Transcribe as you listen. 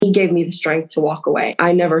he gave me the strength to walk away.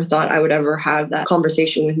 I never thought I would ever have that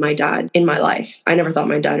conversation with my dad in my life. I never thought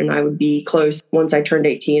my dad and I would be close. Once I turned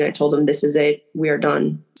 18, I told him, this is it. We are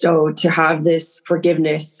done. So to have this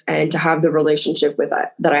forgiveness and to have the relationship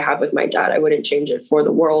that I have with my dad, I wouldn't change it for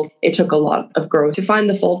the world. It took a lot of growth to find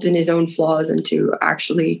the fault in his own flaws and to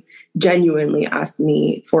actually genuinely ask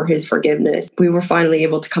me for his forgiveness. We were finally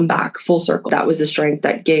able to come back full circle. That was the strength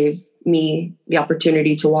that gave me the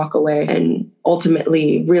opportunity to walk away and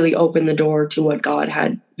ultimately really open the door to what God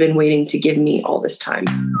had been waiting to give me all this time.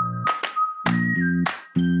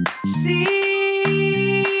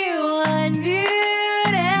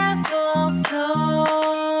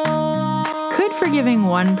 Forgiving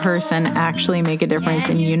one person actually make a difference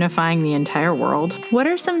in unifying the entire world? What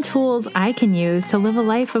are some tools I can use to live a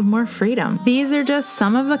life of more freedom? These are just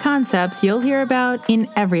some of the concepts you'll hear about in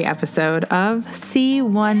every episode of See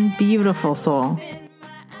One Beautiful Soul.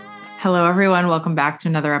 Hello, everyone. Welcome back to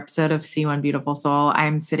another episode of See One Beautiful Soul.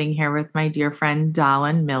 I'm sitting here with my dear friend,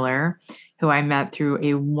 Dallin Miller, who I met through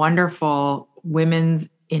a wonderful women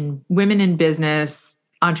in business,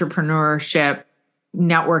 entrepreneurship,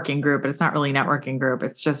 networking group, but it's not really networking group.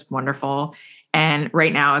 It's just wonderful. And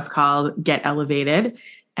right now it's called Get Elevated.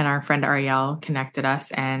 And our friend Ariel connected us.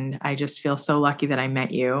 And I just feel so lucky that I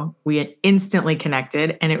met you. We had instantly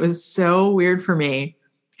connected. And it was so weird for me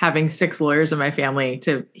having 6 lawyers in my family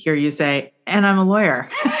to hear you say, and I'm a lawyer.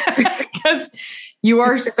 Because you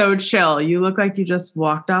are so chill. You look like you just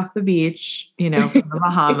walked off the beach, from the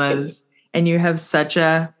Bahamas. And you have such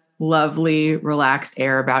a lovely, relaxed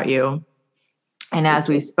air about you. And as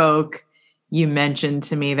we spoke, you mentioned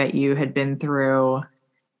to me that you had been through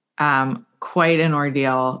quite an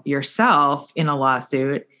ordeal yourself in a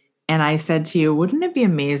lawsuit. And I said to you, wouldn't it be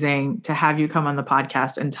amazing to have you come on the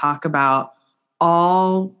podcast and talk about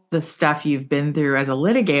all the stuff you've been through as a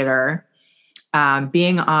litigator,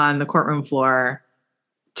 being on the courtroom floor,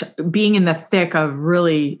 being in the thick of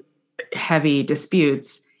really heavy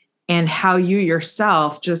disputes, and how you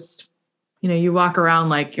yourself just you walk around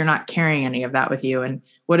like you're not carrying any of that with you, and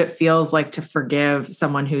what it feels like to forgive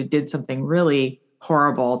someone who did something really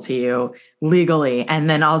horrible to you legally. And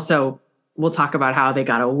then also we'll talk about how they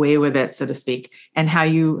got away with it, so to speak, and how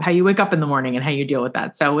you wake up in the morning and how you deal with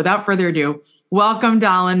that. So without further ado, welcome,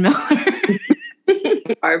 Dallin Miller.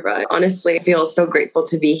 Barbara, honestly, I feel so grateful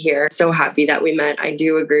to be here. So happy that we met. I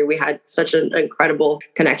do agree. We had such an incredible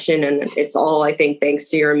connection, and it's all, I think, thanks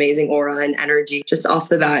to your amazing aura and energy. Just off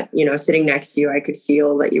the bat, sitting next to you, I could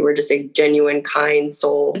feel that you were just a genuine, kind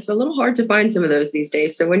soul. It's a little hard to find some of those these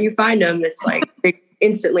days. So when you find them, it's like they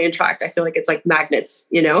instantly attract. I feel like it's like magnets,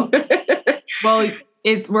 Well,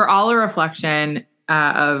 we're all a reflection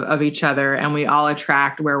of each other, and we all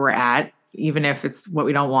attract where we're at, even if it's what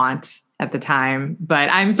we don't want at the time.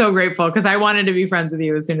 But I'm so grateful because I wanted to be friends with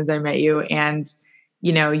you as soon as I met you. And,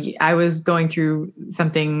 I was going through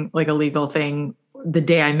something like a legal thing the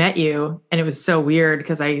day I met you. And it was so weird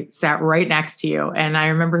because I sat right next to you. And I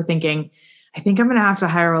remember thinking, I think I'm going to have to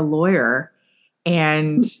hire a lawyer.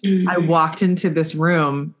 And I walked into this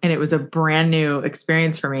room and it was a brand new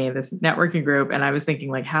experience for me, this networking group. And I was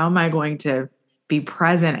thinking, like, how am I going to be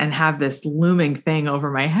present and have this looming thing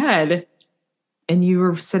over my head? And you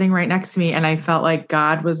were sitting right next to me. And I felt like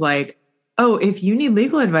God was like, oh, if you need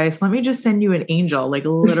legal advice, let me just send you an angel, like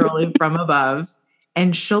literally from above,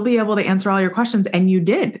 and she'll be able to answer all your questions. And you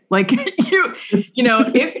did. Like,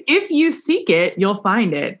 if you seek it, you'll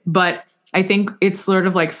find it. But I think it's sort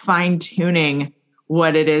of like fine tuning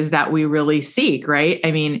what it is that we really seek, right?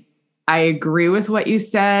 I mean, I agree with what you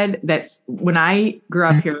said. That's when I grew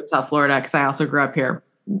up here in South Florida, because I also grew up here,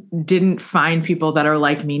 didn't find people that are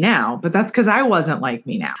like me now, but that's because I wasn't like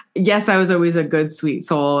me now. Yes, I was always a good, sweet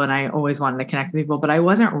soul, and I always wanted to connect with people, but I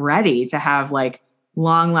wasn't ready to have like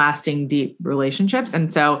long lasting, deep relationships.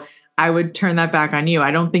 And so I would turn that back on you.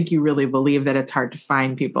 I don't think you really believe that it's hard to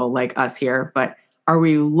find people like us here, but are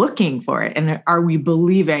we looking for it? And are we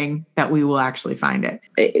believing that we will actually find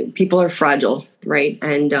it? People are fragile, right?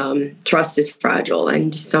 And trust is fragile.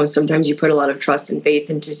 And so sometimes you put a lot of trust and faith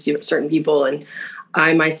into certain people. And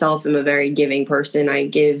I myself am a very giving person. I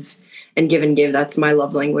give and give and give. That's my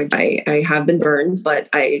love language. I have been burned, but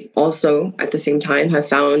I also at the same time have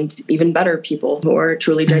found even better people who are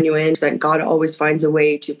truly genuine. That God always finds a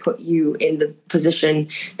way to put you in the position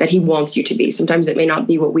that he wants you to be. Sometimes it may not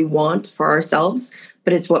be what we want for ourselves,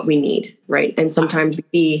 but it's what we need, right? And sometimes we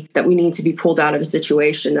see that we need to be pulled out of a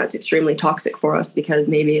situation that's extremely toxic for us because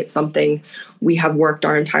maybe it's something we have worked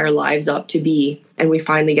our entire lives up to be, and we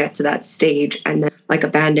finally get to that stage and then like a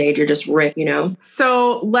Band-Aid, you're just ripped,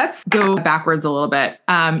 So let's go backwards a little bit.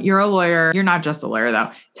 You're a lawyer. You're not just a lawyer though.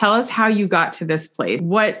 Tell us how you got to this place.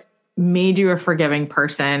 What made you a forgiving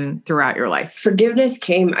person throughout your life? Forgiveness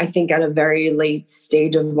came, I think, at a very late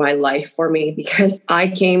stage of my life for me because I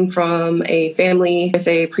came from a family with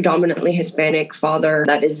a predominantly Hispanic father.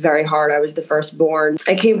 That is very hard. I was the firstborn.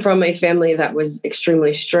 I came from a family that was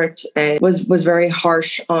extremely strict and was very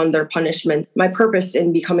harsh on their punishment. My purpose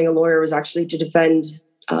in becoming a lawyer was actually to defend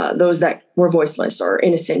those that were voiceless or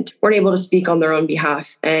innocent, weren't able to speak on their own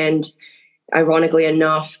behalf. And ironically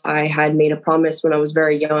enough, I had made a promise when I was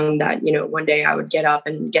very young that, one day I would get up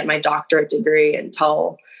and get my doctorate degree and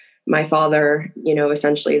tell my father,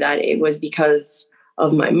 essentially that it was because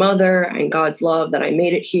of my mother and God's love that I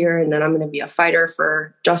made it here and that I'm going to be a fighter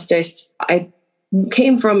for justice. I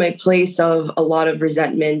came from a place of a lot of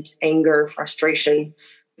resentment, anger, frustration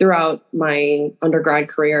throughout my undergrad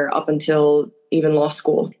career up until even law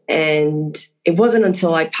school. And it wasn't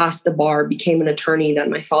until I passed the bar, became an attorney, that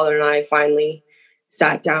my father and I finally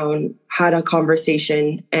sat down, had a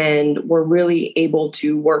conversation, and were really able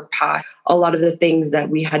to work past a lot of the things that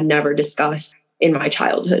we had never discussed in my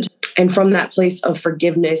childhood. And from that place of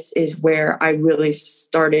forgiveness is where I really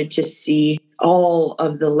started to see all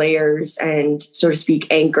of the layers and, so to speak,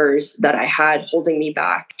 anchors that I had holding me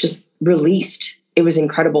back just released. It was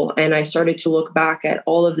incredible. And I started to look back at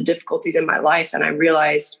all of the difficulties in my life. And I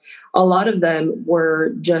realized a lot of them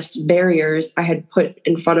were just barriers I had put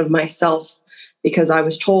in front of myself because I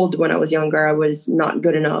was told when I was younger, I was not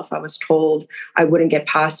good enough. I was told I wouldn't get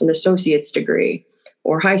past an associate's degree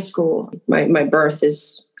or high school. My birth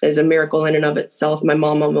is a miracle in and of itself. My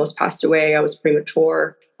mom almost passed away. I was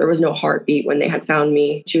premature. There was no heartbeat when they had found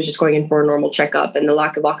me. She was just going in for a normal checkup, and the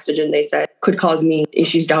lack of oxygen, they said, could cause me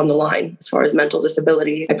issues down the line as far as mental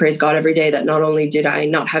disabilities. I praise God every day that not only did I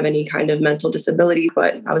not have any kind of mental disabilities,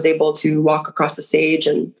 but I was able to walk across the stage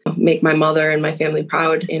and make my mother and my family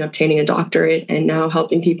proud in obtaining a doctorate and now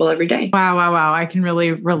helping people every day. Wow. I can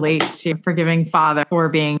really relate to forgiving father for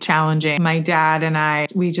being challenging. My dad and I,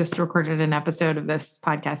 we just recorded an episode of this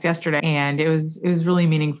podcast yesterday, and it was really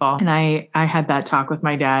meaningful. And I had that talk with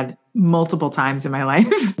my dad multiple times in my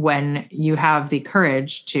life. When you have the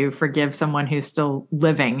courage to forgive someone who's still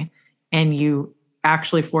living and you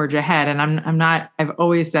actually forge ahead. And I've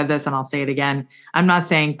always said this and I'll say it again. I'm not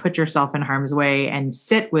saying put yourself in harm's way and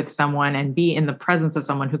sit with someone and be in the presence of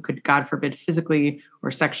someone who could, God forbid, physically or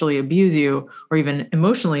sexually abuse you or even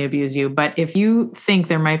emotionally abuse you. But if you think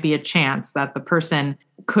there might be a chance that the person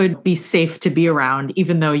could be safe to be around,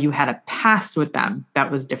 even though you had a past with them that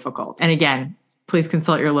was difficult. And again, please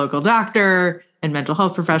consult your local doctor and mental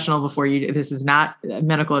health professional before you do. This is not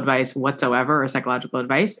medical advice whatsoever or psychological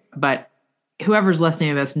advice, but whoever's listening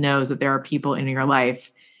to this knows that there are people in your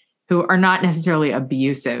life who are not necessarily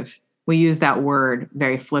abusive. We use that word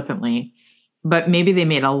very flippantly, but maybe they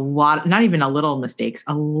made a lot, not even a little mistakes,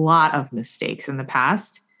 a lot of mistakes in the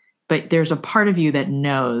past. But there's a part of you that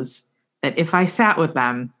knows that if I sat with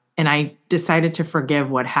them and I decided to forgive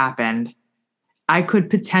what happened, I could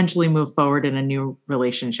potentially move forward in a new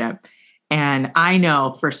relationship. And I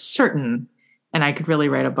know for certain, and I could really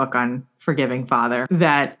write a book on forgiving father,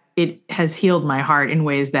 that it has healed my heart in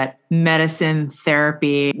ways that medicine,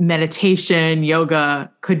 therapy, meditation,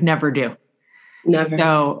 yoga could never do. Never.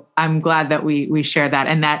 So I'm glad that we share that.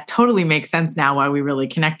 And that totally makes sense now why we really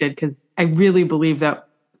connected, because I really believe that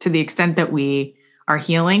to the extent that we are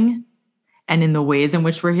healing and in the ways in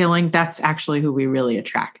which we're healing, that's actually who we really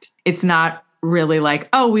attract. It's not really like,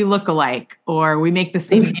 oh, we look alike or we make the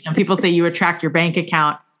same. People say you attract your bank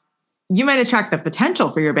account. You might attract the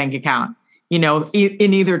potential for your bank account,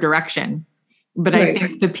 in either direction. But right. I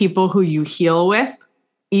think the people who you heal with,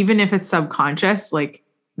 even if it's subconscious, like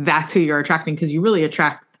that's who you're attracting, because you really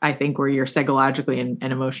attract, I think, where you're psychologically and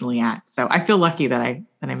emotionally at. So I feel lucky that I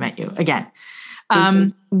met you again.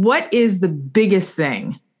 What is the biggest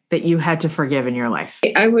thing that you had to forgive in your life?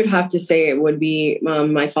 I would have to say it would be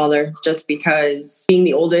my father, just because being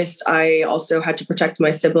the oldest, I also had to protect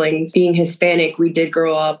my siblings. Being Hispanic, we did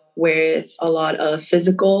grow up with a lot of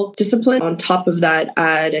physical discipline. On top of that,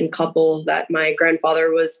 add and couple that my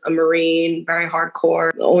grandfather was a Marine, very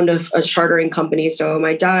hardcore, owned a chartering company. So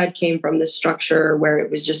my dad came from this structure where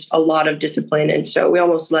it was just a lot of discipline. And so we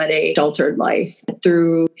almost led a sheltered life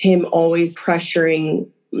through him always pressuring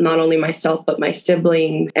not only myself, but my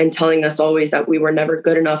siblings, and telling us always that we were never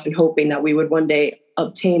good enough and hoping that we would one day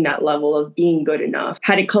obtain that level of being good enough.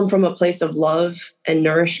 Had it come from a place of love and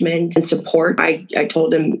nourishment and support, I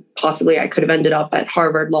told him possibly I could have ended up at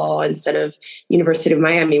Harvard Law instead of University of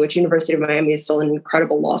Miami, which University of Miami is still an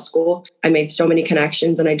incredible law school. I made so many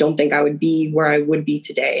connections, and I don't think I would be where I would be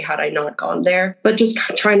today had I not gone there. But just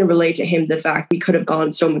trying to relate to him the fact we could have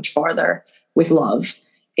gone so much farther with love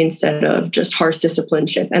instead of just harsh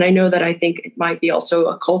disciplineship. And I know that I think it might be also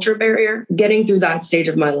a culture barrier. Getting through that stage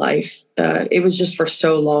of my life, it was just for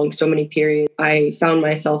so long, so many periods. I found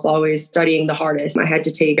myself always studying the hardest. I had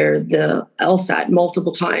to take the LSAT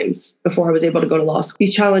multiple times before I was able to go to law school.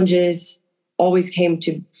 These challenges always came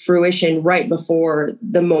to fruition right before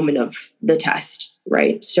the moment of the test,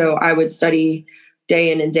 right? So I would study day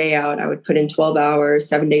in and day out. I would put in 12 hours,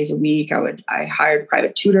 7 days a week. I hired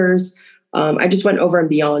private tutors. I just went over and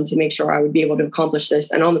beyond to make sure I would be able to accomplish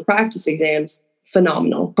this. And on the practice exams,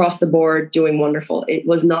 phenomenal. Across the board, doing wonderful. It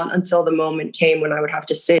was not until the moment came when I would have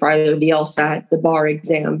to sit for either the LSAT, the bar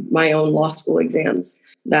exam, my own law school exams,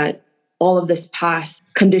 that all of this past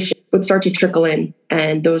condition would start to trickle in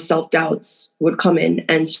and those self-doubts would come in.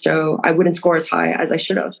 And so I wouldn't score as high as I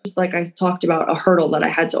should have. Just like I talked about, a hurdle that I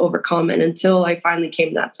had to overcome. And until I finally came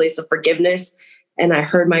to that place of forgiveness, and I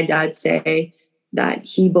heard my dad say that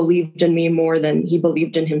he believed in me more than he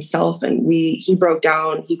believed in himself. And he broke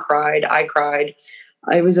down, he cried, I cried.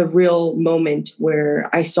 It was a real moment where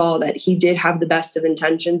I saw that he did have the best of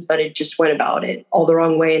intentions, but it just went about it all the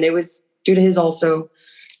wrong way. And it was due to his also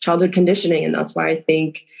childhood conditioning. And that's why I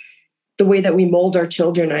think the way that we mold our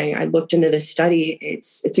children, I looked into this study,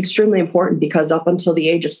 it's extremely important, because up until the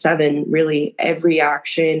age of 7, really every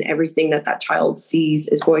action, everything that child sees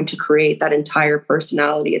is going to create that entire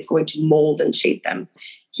personality. It's going to mold and shape them.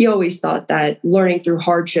 He always thought that learning through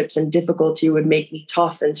hardships and difficulty would make me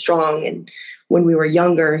tough and strong. And when we were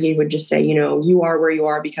younger, he would just say, you are where you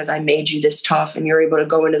are because I made you this tough, and you're able to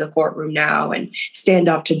go into the courtroom now and stand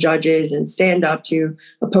up to judges and stand up to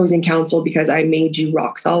opposing counsel because I made you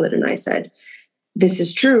rock solid. And I said, this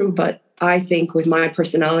is true, but I think with my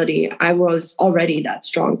personality, I was already that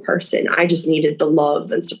strong person. I just needed the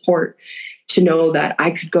love and support to know that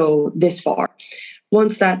I could go this far.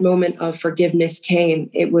 Once that moment of forgiveness came,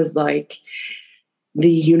 it was like the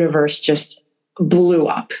universe just blew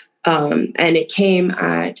up. And it came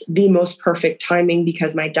at the most perfect timing,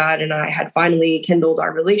 because my dad and I had finally kindled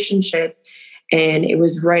our relationship. And it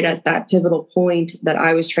was right at that pivotal point that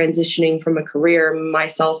I was transitioning from a career.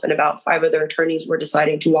 Myself and about 5 other attorneys were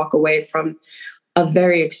deciding to walk away from a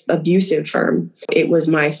very abusive firm. It was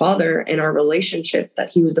my father in our relationship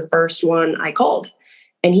that he was the first one I called.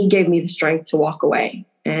 And he gave me the strength to walk away.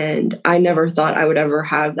 And I never thought I would ever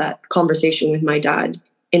have that conversation with my dad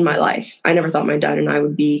in my life. I never thought my dad and I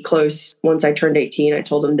would be close. Once I turned 18, I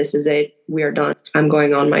told him, this is it. We are done. I'm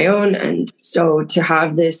going on my own. And so to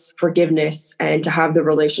have this forgiveness and to have the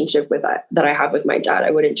relationship that I have with my dad,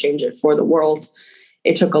 I wouldn't change it for the world.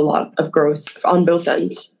 It took a lot of growth on both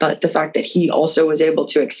ends. But the fact that he also was able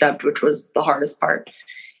to accept, which was the hardest part.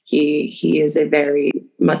 He is a very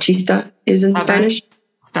machista, is in Spanish.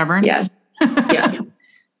 Stubborn? Yes. Yeah.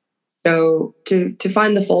 So to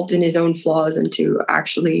find the fault in his own flaws and to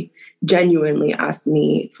actually genuinely ask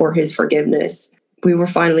me for his forgiveness, we were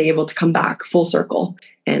finally able to come back full circle.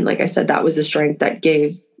 And like I said, that was the strength that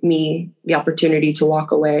gave me the opportunity to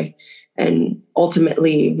walk away and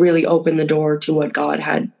ultimately really open the door to what God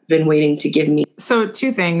had been waiting to give me. So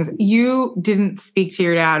 2 things. You didn't speak to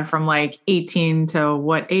your dad from like 18 to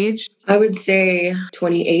what age? I would say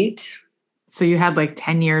 28. So you had like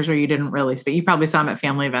 10 years where you didn't really speak. You probably saw him at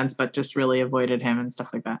family events, but just really avoided him and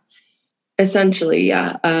stuff like that. Essentially,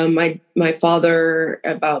 yeah. My father,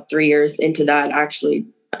 about 3 years into that, actually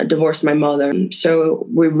divorced my mother. So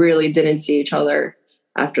we really didn't see each other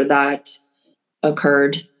after that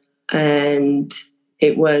occurred. And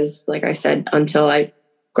it was, like I said, until I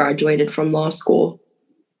graduated from law school.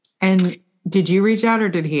 And did you reach out or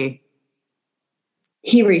did he?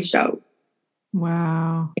 He reached out.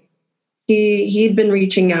 Wow. He'd been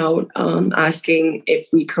reaching out, asking if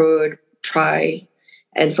we could try.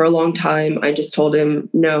 And for a long time, I just told him,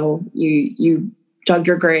 no, you dug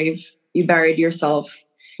your grave, you buried yourself.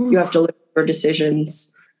 You have to live with your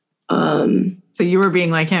decisions. So you were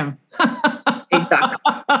being like him. Exactly.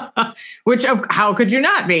 How could you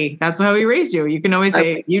not be? That's how he raised you. You can always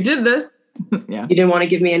say, you did this. Yeah. You didn't want to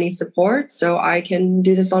give me any support, so I can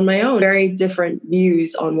do this on my own. Very different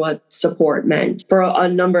views on what support meant for a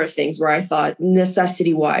number of things, where I thought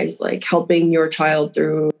necessity-wise, like helping your child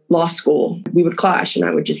through law school, we would clash and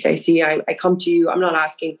I would just say, see, I come to you. I'm not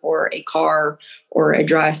asking for a car or a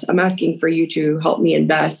dress. I'm asking for you to help me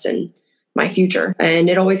invest in my future. And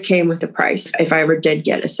it always came with a price. If I ever did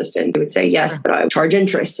get assistance, they would say yes, but I would charge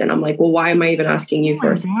interest. And I'm like, well, why am I even asking you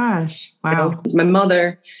for? Gosh. Wow. My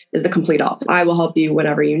mother is the complete opposite. I will help you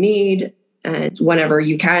whenever you need and whenever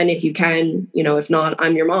you can, if you can, if not,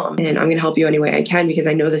 I'm your mom and I'm going to help you any way I can because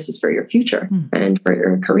I know this is for your future and for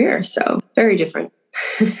your career. So very different.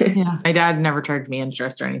 Yeah. My dad never charged me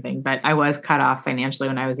interest or anything, but I was cut off financially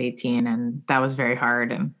when I was 18 and that was very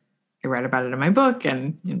hard. And I read about it in my book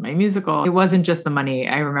and in my musical. It wasn't just the money.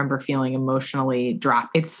 I remember feeling emotionally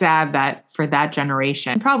dropped. It's sad that for that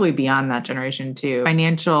generation, probably beyond that generation too,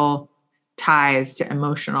 financial ties to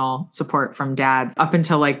emotional support from dads up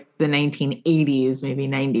until like the 1980s, maybe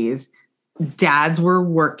 90s, dads were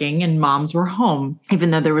working and moms were home.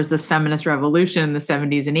 Even though there was this feminist revolution in the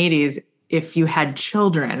 70s and 80s, if you had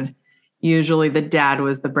children, usually the dad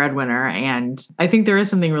was the breadwinner. And I think there is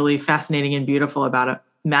something really fascinating and beautiful about it.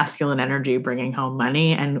 Masculine energy bringing home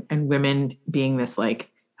money and women being this like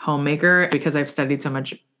homemaker, because I've studied so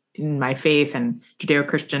much in my faith and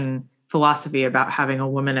Judeo-Christian philosophy about having a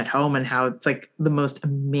woman at home and how it's like the most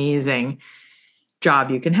amazing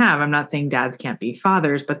job you can have. I'm not saying dads can't be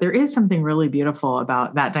fathers, but there is something really beautiful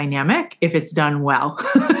about that dynamic if it's done well.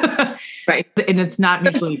 Right. And it's not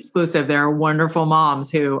mutually exclusive. There are wonderful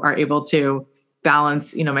moms who are able to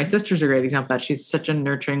balance. My sister's a great example of that. She's such a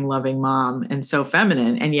nurturing, loving mom and so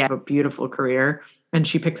feminine and yet a beautiful career. And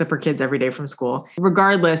she picks up her kids every day from school.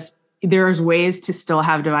 Regardless, there's ways to still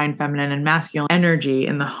have divine feminine and masculine energy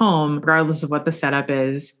in the home, regardless of what the setup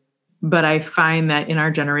is. But I find that in our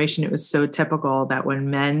generation, it was so typical that when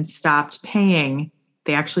men stopped paying,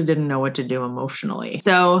 they actually didn't know what to do emotionally.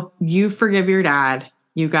 So you forgive your dad,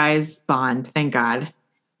 you guys bond, thank God.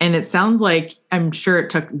 And it sounds like, I'm sure it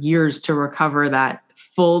took years to recover that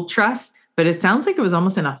full trust, but it sounds like it was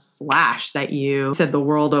almost in a flash that you said the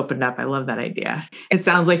world opened up. I love that idea. It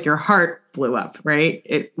sounds like your heart blew up,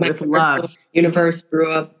 right? With love. Universe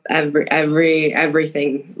grew up,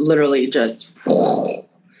 everything literally just...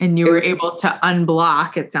 And you were able to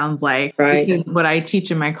unblock, it sounds like. Right. Because what I teach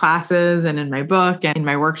in my classes and in my book and in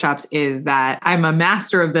my workshops is that I'm a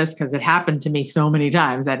master of this because it happened to me so many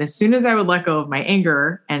times that as soon as I would let go of my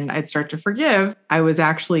anger and I'd start to forgive, I was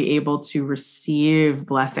actually able to receive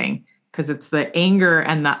blessing because it's the anger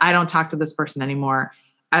and the, I don't talk to this person anymore.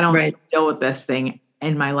 I don't deal with this thing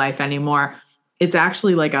in my life anymore. It's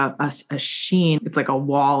actually like a sheen. It's like a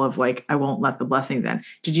wall of like, I won't let the blessings in.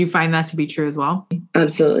 Did you find that to be true as well?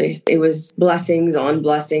 Absolutely. It was blessings on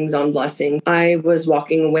blessings on blessings. I was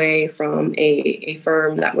walking away from a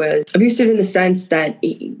firm that was abusive in the sense that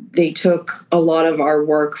they took a lot of our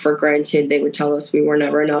work for granted. They would tell us we were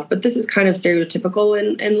never enough, but this is kind of stereotypical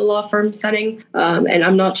in the law firm setting. And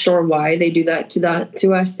I'm not sure why they do that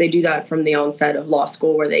to us. They do that from the onset of law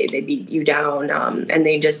school where they beat you down and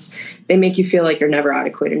they make you feel like you're never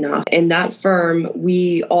adequate enough. In that firm,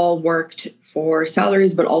 we all worked for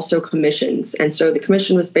salaries, but also commissions. And so the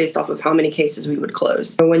commission was based off of how many cases we would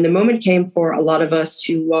close. So when the moment came for a lot of us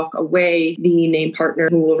to walk away, the named partner,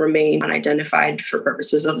 who will remain unidentified for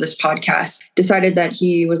purposes of this podcast, decided that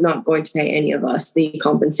he was not going to pay any of us the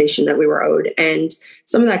compensation that we were owed. And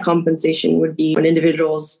some of that compensation would be an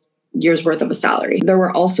individual's year's worth of a salary. There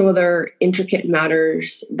were also other intricate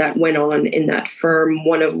matters that went on in that firm,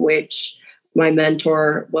 one of which my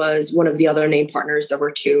mentor was one of the other named partners. There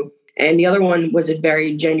were two. And the other one was a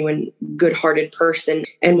very genuine, good-hearted person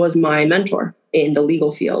and was my mentor in the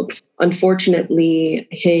legal field. Unfortunately,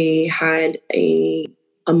 he had a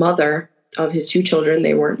mother of his two children,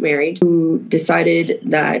 they weren't married, who decided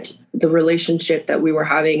that the relationship that we were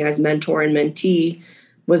having as mentor and mentee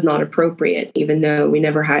was not appropriate. Even though we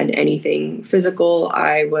never had anything physical,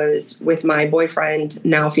 I was with my boyfriend,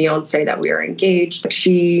 now fiance, that we are engaged.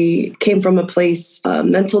 She came from a place of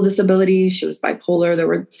mental disability. She was bipolar. There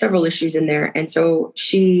were several issues in there. And so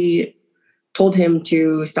she told him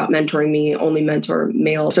to stop mentoring me, only mentor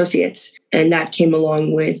male associates. And that came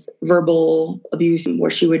along with verbal abuse,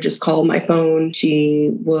 where she would just call my phone.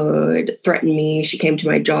 She would threaten me. She came to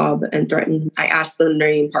my job and threatened. I asked the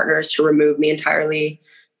named partners to remove me entirely,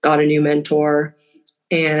 got a new mentor.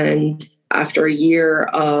 And after a year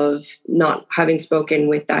of not having spoken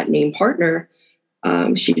with that named partner,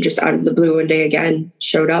 she just out of the blue one day again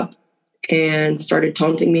showed up and started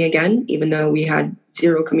taunting me again, even though we had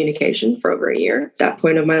zero communication for over a year. At that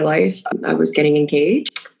point of my life, I was getting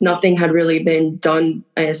engaged. Nothing had really been done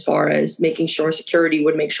as far as making sure security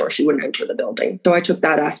would make sure she wouldn't enter the building. So I took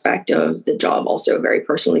that aspect of the job also very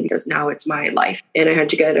personally, because now it's my life and I had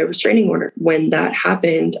to get a restraining order. When that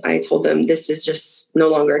happened, I told them, this is just no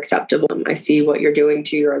longer acceptable. I see what you're doing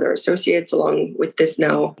to your other associates along with this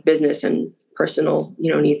now business and personal,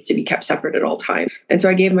 needs to be kept separate at all times. And so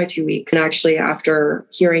I gave my 2 weeks. And actually, after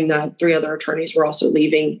hearing that 3 other attorneys were also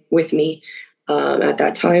leaving with me, at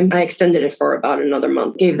that time, I extended it for about another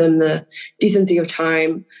month, gave them the decency of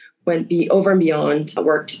time, went over and beyond,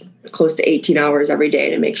 worked close to 18 hours every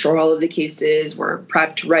day to make sure all of the cases were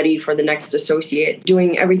prepped, ready for the next associate,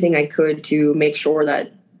 doing everything I could to make sure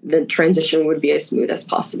that the transition would be as smooth as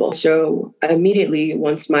possible. So immediately,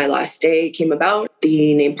 once my last day came about,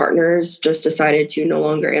 the named partners just decided to no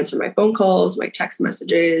longer answer my phone calls, my text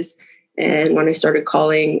messages. And when I started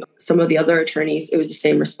calling some of the other attorneys, it was the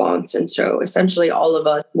same response. And so essentially all of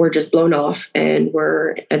us were just blown off and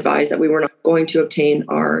were advised that we were not going to obtain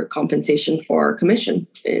our compensation for our commission,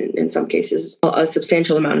 in some cases, a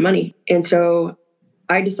substantial amount of money. And so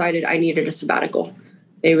I decided I needed a sabbatical.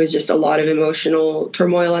 It was just a lot of emotional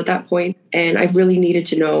turmoil at that point, and I really needed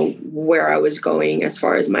to know where I was going as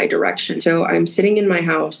far as my direction. So I'm sitting in my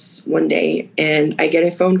house one day, and I get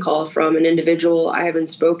a phone call from an individual I haven't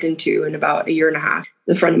spoken to in about a year and a half,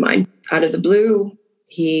 a friend of mine. Out of the blue,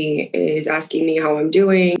 he is asking me how I'm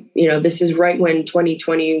doing. This is right when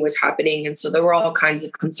 2020 was happening, and so there were all kinds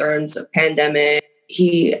of concerns of pandemic.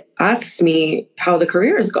 He asks me how the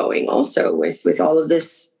career is going also with all of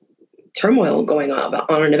this turmoil going on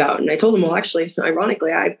and about. And I told him, well, actually,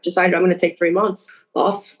 ironically, I've decided I'm going to take 3 months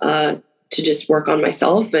off to just work on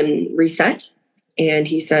myself and reset. And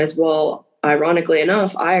he says, well, ironically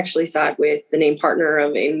enough, I actually sat with the named partner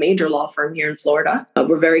of a major law firm here in Florida.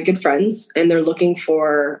 We're very good friends, and they're looking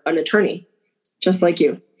for an attorney, just like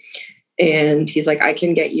you. And he's like, I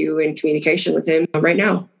can get you in communication with him right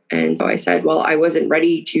now. And so I said, well, I wasn't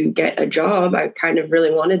ready to get a job. I kind of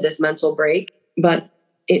really wanted this mental break, but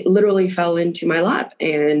it literally fell into my lap.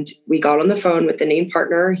 And we got on the phone with the named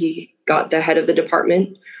partner. He got the head of the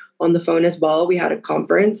department on the phone as well. We had a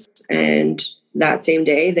conference, and that same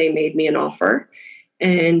day they made me an offer.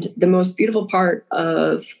 And the most beautiful part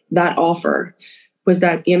of that offer was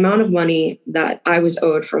that the amount of money that I was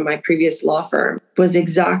owed from my previous law firm was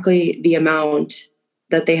exactly the amount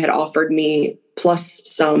that they had offered me, plus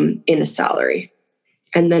some in a salary,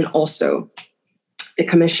 and then also the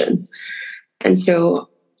commission. And so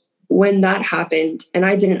when that happened, and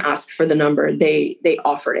I didn't ask for the number, they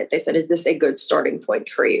offered it. They said, is this a good starting point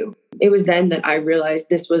for you? It was then that I realized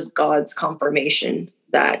this was God's confirmation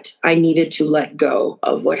that I needed to let go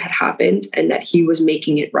of what had happened and that he was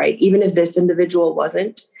making it right. Even if this individual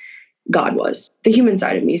wasn't, God was. The human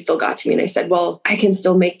side of me still got to me. And I said, well, I can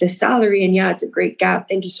still make this salary. And yeah, it's a great gap.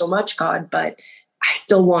 Thank you so much, God. But I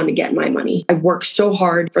still want to get my money. I worked so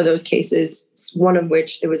hard for those cases, one of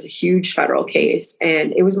which it was a huge federal case.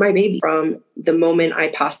 And it was my baby. From the moment I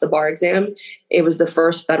passed the bar exam, it was the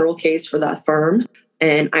first federal case for that firm.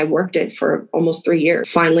 And I worked it for almost 3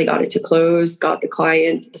 years. Finally got it to close, got the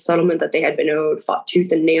client, the settlement that they had been owed, fought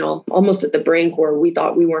tooth and nail, almost at the brink where we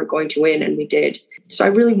thought we weren't going to win, and we did. So I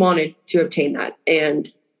really wanted to obtain that. And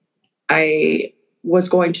I was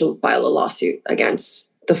going to file a lawsuit against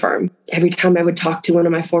the firm. Every time I would talk to one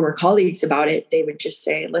of my former colleagues about it, they would just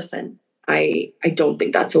say, listen, I don't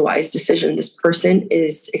think that's a wise decision. This person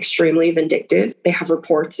is extremely vindictive. They have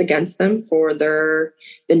reports against them for their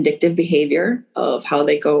vindictive behavior of how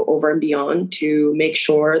they go over and beyond to make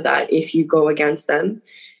sure that if you go against them,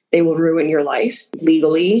 they will ruin your life.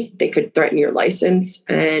 Legally, they could threaten your license.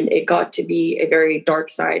 And it got to be a very dark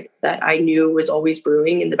side that I knew was always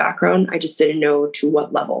brewing in the background. I just didn't know to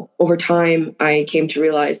what level. Over time, I came to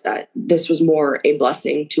realize that this was more a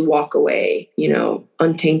blessing to walk away,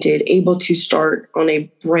 untainted, able to start on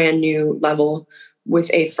a brand new level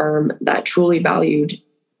with a firm that truly valued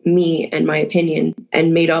me and my opinion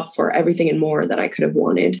and made up for everything and more that I could have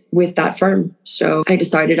wanted with that firm. So I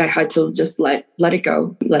decided I had to just let it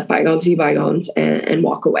go, let bygones be bygones, and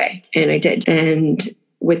walk away. And I did. And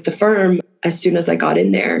with the firm, as soon as I got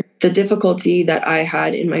in there, the difficulty that I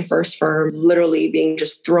had in my first firm, literally being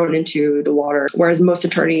just thrown into the water. Whereas most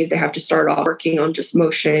attorneys, they have to start off working on just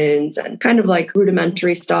motions and kind of like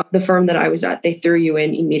rudimentary stuff. The firm that I was at, they threw you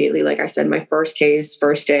in immediately. Like I said, my first case,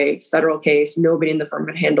 first day, federal case, nobody in the firm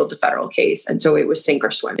had handled the federal case. And so it was sink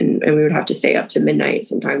or swim. And we would have to stay up to midnight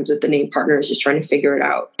sometimes with the named partners just trying to figure it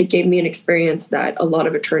out. It gave me an experience that a lot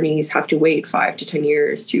of attorneys have to wait 5 to 10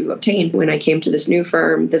 years to obtain. When I came to this new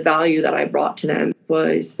firm, the value that I brought to them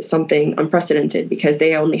was something unprecedented because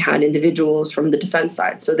they only had individuals from the defense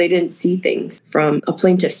side. So they didn't see things from a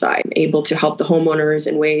plaintiff side, able to help the homeowners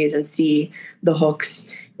in ways and see the hooks,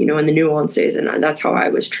 and the nuances. And that's how I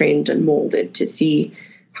was trained and molded to see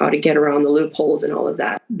how to get around the loopholes and all of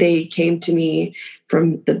that. They came to me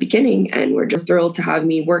from the beginning and were just thrilled to have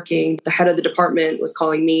me working. The head of the department was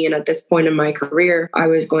calling me. And at this point in my career, I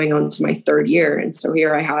was going on to my third year. And so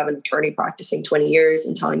here I have an attorney practicing 20 years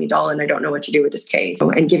and telling me, Dawn, I don't know what to do with this case.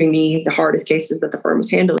 And giving me the hardest cases that the firm was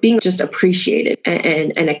handling. Being just appreciated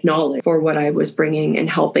and acknowledged for what I was bringing and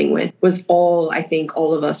helping with was all, I think,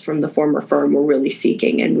 all of us from the former firm were really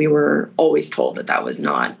seeking. And we were always told that that was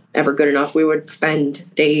not ever good enough. We would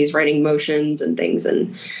spend days writing motions and things,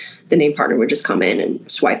 and the name partner would just come in and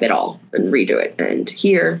swipe it all and redo it. And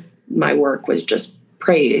here, my work was just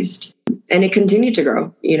praised. And it continued to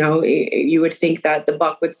grow. You would think that the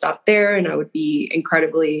buck would stop there and I would be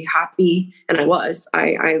incredibly happy. And I was.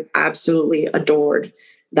 I absolutely adored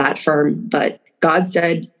that firm. But God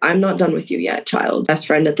said, I'm not done with you yet, child. Best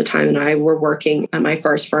friend at the time and I were working at my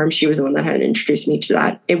first firm. She was the one that had introduced me to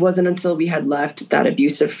that. It wasn't until we had left that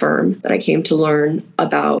abusive firm that I came to learn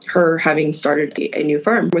about her having started a new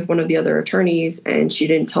firm with one of the other attorneys. And she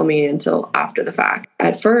didn't tell me until after the fact.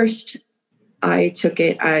 At first, I took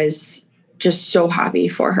it as just so happy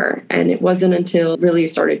for her. And it wasn't until really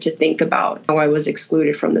started to think about how I was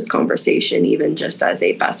excluded from this conversation, even just as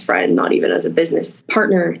a best friend, not even as a business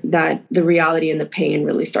partner, that the reality and the pain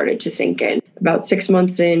really started to sink in. About 6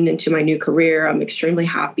 months into my new career, I'm extremely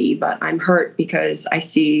happy, but I'm hurt because I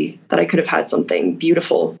see that I could have had something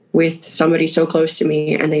beautiful with somebody so close to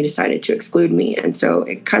me and they decided to exclude me. And so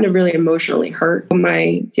it kind of really emotionally hurt.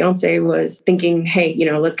 My fiance was thinking, hey,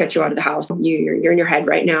 let's get you out of the house. You're in your head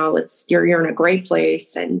right now. You're in a great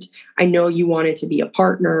place. And I know you wanted to be a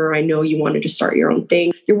partner. I know you wanted to start your own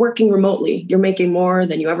thing. You're working remotely. You're making more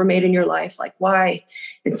than you ever made in your life. Like, why?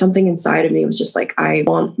 And something inside of me was just like, I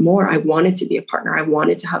want more. I wanted to be a partner. I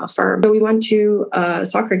wanted to have a firm. So we went to a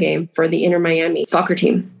soccer game for the Inter Miami soccer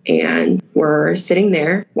team. And we're sitting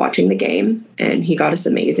there watching the game. And he got us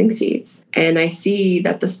amazing seats. And I see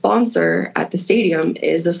that the sponsor at the stadium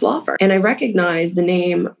is this law firm. And I recognize the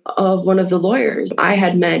name of one of the lawyers. I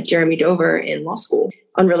had met Jeremy Dover in law school.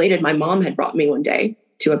 Unrelated, my mom had brought me one day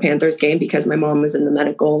to a Panthers game because my mom was in the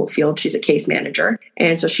medical field. She's a case manager.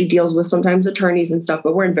 And so she deals with sometimes attorneys and stuff,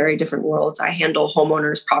 but we're in very different worlds. I handle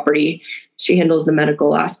homeowners property. She handles the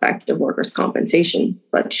medical aspect of workers' compensation.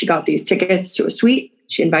 But she got these tickets to a suite.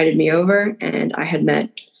 She invited me over and I had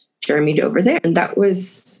met Jeremy Dover there. And that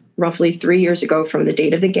was roughly 3 years ago from the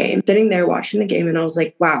date of the game. Sitting there watching the game and I was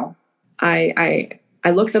like, wow, I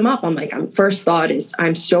looked them up. I'm like, first thought is,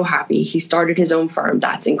 I'm so happy he started his own firm.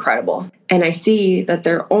 That's incredible. And I see that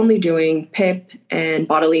they're only doing PIP and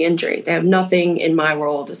bodily injury. They have nothing in my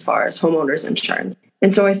world as far as homeowners insurance.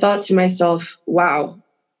 And so I thought to myself, wow,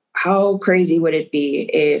 how crazy would it be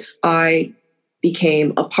if I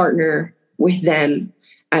became a partner with them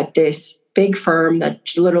at this big firm that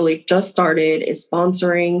literally just started, is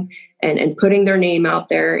sponsoring and putting their name out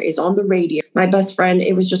there, is on the radio. My best friend,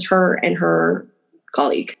 it was just her and her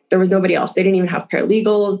colleague. There was nobody else. They didn't even have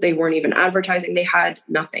paralegals. They weren't even advertising. They had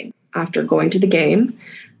nothing. After going to the game,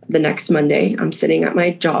 the next Monday, I'm sitting at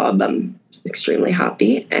my job. I'm extremely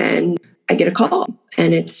happy. And I get a call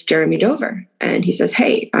and it's Jeremy Dover. And he says,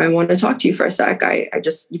 hey, I want to talk to you for a sec.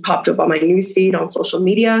 You popped up on my newsfeed on social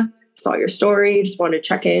media, saw your story, just wanted to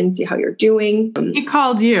check in, see how you're doing. He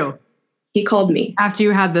called you. He called me. After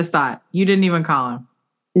you had this thought. You didn't even call him.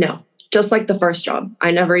 No. Just like the first job,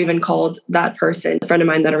 I never even called that person, a friend of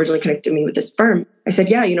mine that originally connected me with this firm. I said,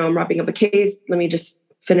 yeah, I'm wrapping up a case. Let me just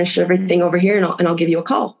finish everything over here and I'll give you a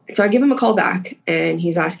call. So I give him a call back and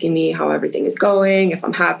he's asking me how everything is going. If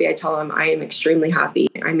I'm happy, I tell him I am extremely happy.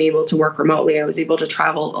 I'm able to work remotely. I was able to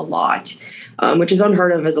travel a lot, which is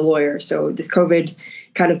unheard of as a lawyer. So this COVID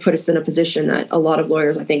kind of put us in a position that a lot of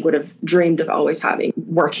lawyers, I think, would have dreamed of always having.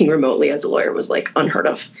 Working remotely as a lawyer was like unheard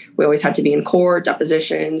of. We always had to be in court,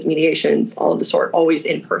 depositions, mediations, all of the sort, always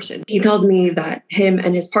in person. He tells me that him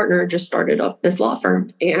and his partner just started up this law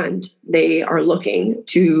firm and they are looking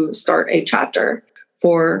to start a chapter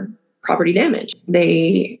for property damage.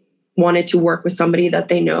 They wanted to work with somebody that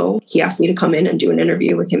they know. He asked me to come in and do an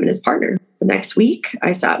interview with him and his partner. The next week,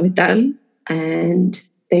 I sat with them and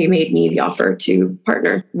they made me the offer to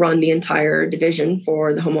partner, run the entire division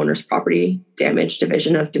for the homeowners property damage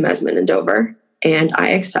division of Demesman and Dover. And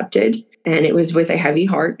I accepted. And it was with a heavy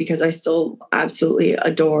heart because I still absolutely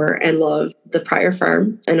adore and love the prior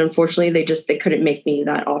firm. And unfortunately, they couldn't make me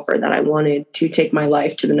that offer that I wanted to take my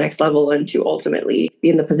life to the next level and to ultimately be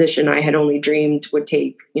in the position I had only dreamed would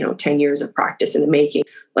take, 10 years of practice in the making,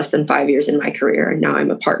 less than 5 years in my career. And now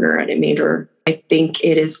I'm a partner at a major. I think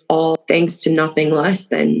it is all thanks to nothing less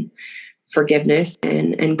than forgiveness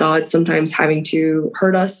and God sometimes having to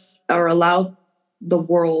hurt us or allow the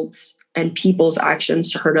world's and people's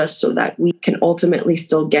actions to hurt us so that we can ultimately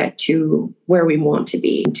still get to where we want to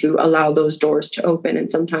be, to allow those doors to open.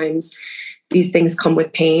 And sometimes these things come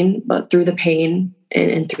with pain, but through the pain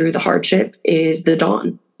and through the hardship is the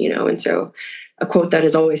dawn, And so a quote that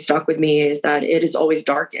has always stuck with me is that it is always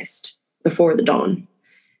darkest before the dawn.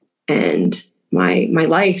 And my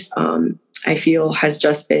life, I feel, has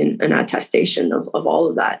just been an attestation of all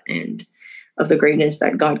of that and of the greatness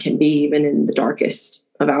that God can be even in the darkest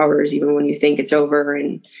of hours, even when you think it's over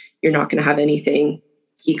and you're not going to have anything.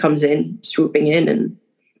 He comes in, swooping in, and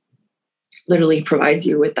literally provides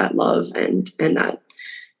you with that love and that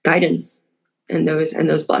guidance and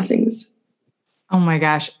those blessings. Oh my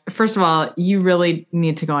gosh. First of all, you really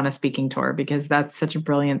need to go on a speaking tour because that's such a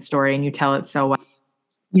brilliant story and you tell it so well.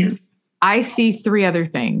 Yeah. I see 3 other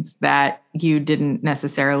things that you didn't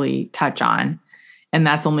necessarily touch on. And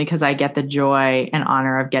that's only because I get the joy and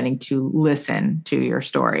honor of getting to listen to your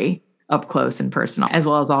story up close and personal, as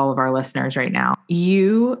well as all of our listeners right now.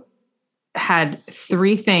 You had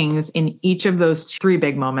 3 things in each of those 3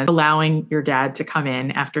 big moments, allowing your dad to come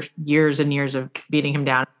in after years and years of beating him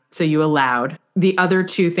down. So you allowed. The other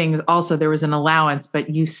 2 things also, there was an allowance, but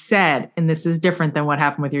you said, and this is different than what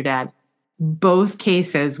happened with your dad, both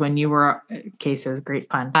cases when you were great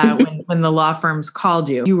pun. When the law firms called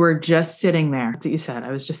you, you were just sitting there. That's what you said.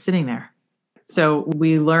 I was just sitting there. So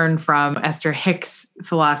we learned from Esther Hicks'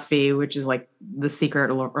 philosophy, which is like the secret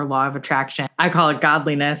or law of attraction. I call it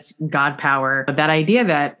godliness, God power. That idea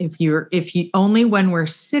that if you only when we're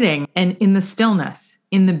sitting and in the stillness,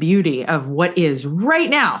 in the beauty of what is right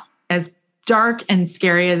now, as dark and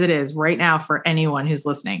scary as it is right now for anyone who's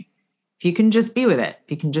listening, if you can just be with it, if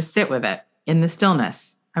you can just sit with it, in the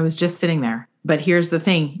stillness. I was just sitting there. But here's the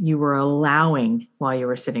thing, you were allowing while you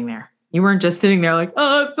were sitting there. You weren't just sitting there like,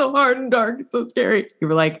 oh, it's so hard and dark. It's so scary. You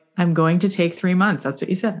were like, I'm going to take 3 months. That's what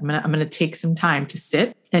you said. I'm going to take some time to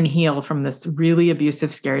sit and heal from this really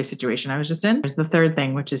abusive, scary situation I was just in. There's the third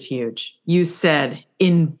thing, which is huge. You said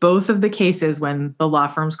in both of the cases when the law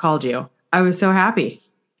firms called you, I was so happy.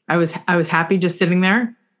 I was happy just sitting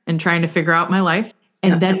there and trying to figure out my life.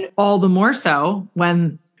 And then all the more so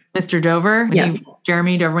when Mr. Dover,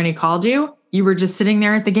 Jeremy Dover, when he called you, you were just sitting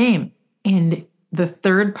there at the game. And the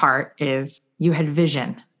third part is you had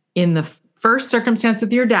vision. In the first circumstance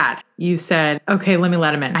with your dad, you said, okay, let me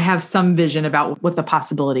let him in. I have some vision about what the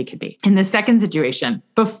possibility could be. In the second situation,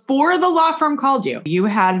 before the law firm called you, you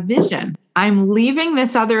had vision. I'm leaving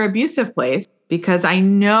this other abusive place because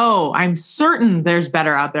I'm certain there's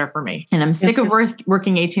better out there for me. And I'm sick of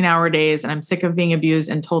working 18-hour days and I'm sick of being abused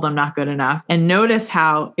and told I'm not good enough. And notice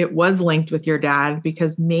how it was linked with your dad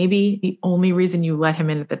because maybe the only reason you let him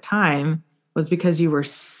in at the time was because you were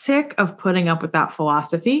sick of putting up with that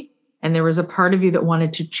philosophy. And there was a part of you that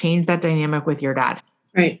wanted to change that dynamic with your dad.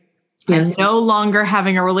 Right. Yes. I'm no longer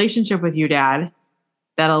having a relationship with you, Dad,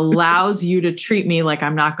 that allows you to treat me like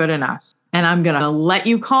I'm not good enough. And I'm going to let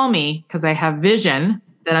you call me because I have vision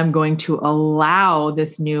that I'm going to allow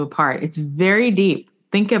this new part. It's very deep.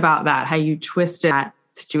 Think about that, how you twisted that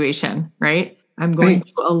situation, right? I'm going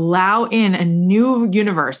to allow in a new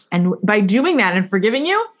universe. And by doing that and forgiving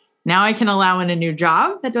you, now I can allow in a new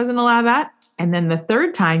job that doesn't allow that. And then the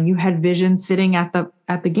third time you had vision sitting at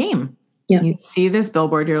the game. Yeah. You see this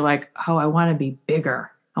billboard, you're like, oh, I want to be bigger.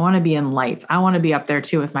 I want to be in lights. I want to be up there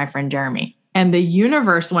too with my friend Jeremy. And the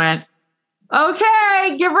universe went,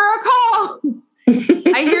 okay, give her a call.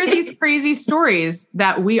 I hear these crazy stories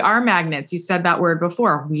that we are magnets. You said that word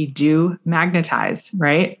before. We do magnetize,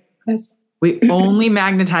 right? Yes. We only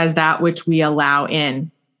magnetize that which we allow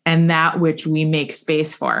in and that which we make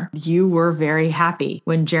space for. You were very happy.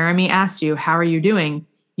 When Jeremy asked you, how are you doing?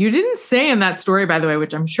 You didn't say in that story, by the way,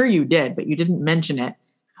 which I'm sure you did, but you didn't mention it.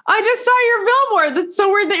 I just saw your billboard. That's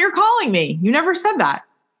so weird that you're calling me. You never said that.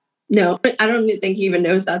 No, I don't think he even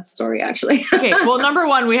knows that story, actually. Okay, well, number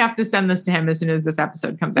one, we have to send this to him as soon as this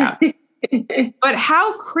episode comes out. But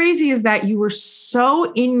how crazy is that you were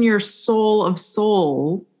so in your soul of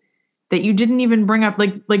soul that you didn't even bring up,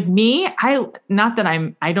 like me, I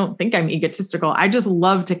don't think I'm egotistical. I just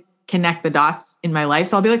love to connect the dots in my life.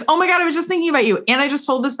 So I'll be like, oh my God, I was just thinking about you. And I just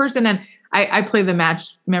told this person, and I play the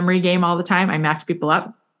match memory game all the time. I match people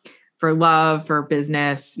up. for love, for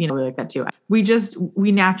business, we like that too.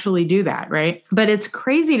 We naturally do that, right? But it's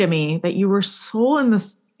crazy to me that you were so in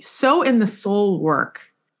the soul work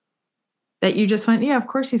that you just went, yeah, of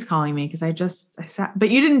course he's calling me because I sat, but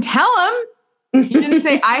you didn't tell him. You didn't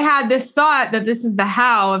say, I had this thought that this is the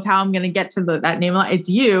how I'm going to get to that name. It's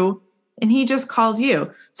you. And he just called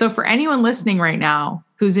you. So for anyone listening right now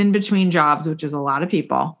who's in between jobs, which is a lot of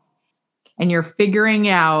people, and you're figuring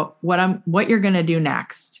out what you're going to do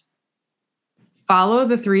next, follow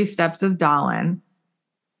the 3 steps of Dahlin,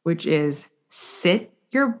 which is sit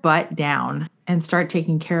your butt down and start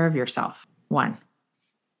taking care of yourself. 1.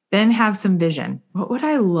 Then have some vision. What would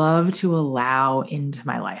I love to allow into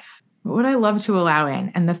my life? What would I love to allow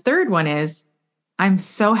in? And the third one is, I'm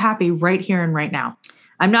so happy right here and right now.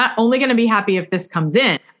 I'm not only going to be happy if this comes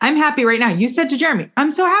in. I'm happy right now. You said to Jeremy,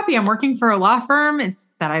 I'm so happy. I'm working for a law firm. It's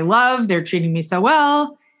that I love. They're treating me so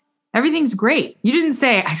well. Everything's great. You didn't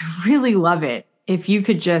say, I really love it if you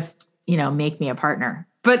could just, make me a partner.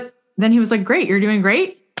 But then he was like, great, you're doing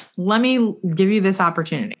great. Let me give you this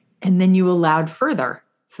opportunity. And then you allowed further.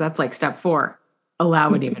 So that's like step 4,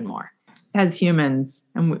 allow it even more. As humans,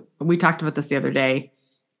 and we talked about this the other day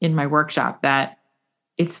in my workshop, that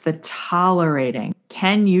it's the tolerating.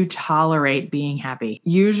 Can you tolerate being happy?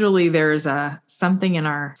 Usually there's something in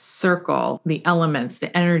our circle, the elements,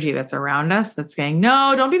 the energy that's around us that's saying,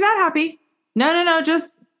 no, don't be that happy. No,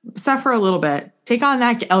 just suffer a little bit. Take on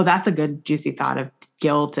that. Oh, that's a good juicy thought of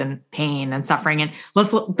guilt and pain and suffering. And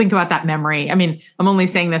let's think about that memory. I mean, I'm only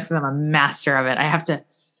saying this because I'm a master of it. I have to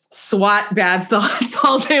swat bad thoughts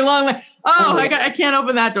all day long. Like, I can't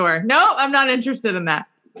open that door. No, I'm not interested in that.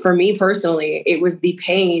 For me personally, it was the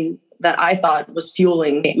pain that I thought was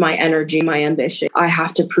fueling my energy, my ambition. I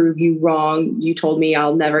have to prove you wrong. You told me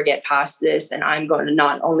I'll never get past this, and I'm going to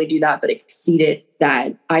not only do that, but exceed it.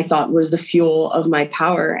 That I thought was the fuel of my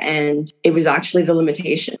power. And it was actually the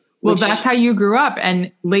limitation. Well, that's how you grew up.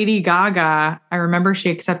 And Lady Gaga, I remember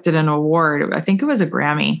she accepted an award. I think it was a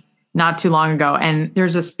Grammy not too long ago. And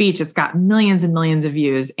there's a speech, it's got millions and millions of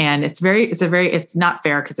views. And it's not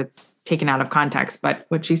fair because it's taken out of context. But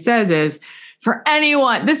what she says is, for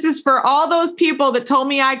anyone, this is for all those people that told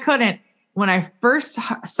me I couldn't. When I first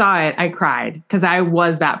saw it, I cried because I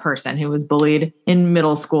was that person who was bullied in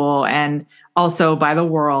middle school and also by the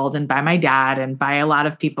world and by my dad and by a lot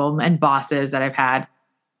of people and bosses that I've had.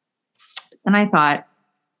 And I thought,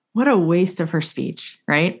 what a waste of her speech,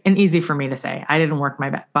 right? And easy for me to say. I didn't work my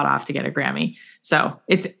butt off to get a Grammy. So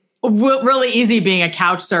it's really easy being a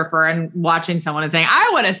couch surfer and watching someone and saying,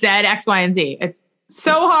 I would have said X, Y, and Z. It's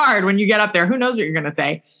so hard when you get up there. Who knows what you're going to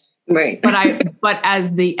say? Right. But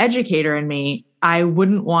as the educator in me, I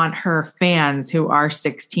wouldn't want her fans who are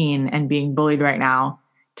 16 and being bullied right now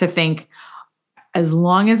to think, as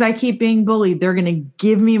long as I keep being bullied, they're going to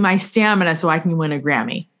give me my stamina so I can win a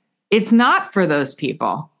Grammy. It's not for those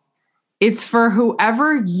people. It's for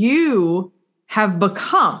whoever you have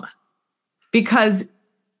become, because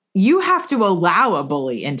you have to allow a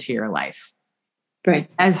bully into your life. Right.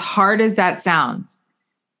 As hard as that sounds,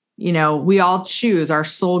 we all choose, our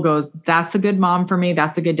soul goes, that's a good mom for me.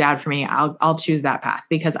 That's a good dad for me. I'll choose that path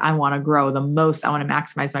because I want to grow the most. I want to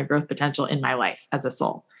maximize my growth potential in my life as a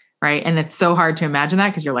soul. Right. And it's so hard to imagine that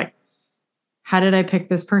because you're like, how did I pick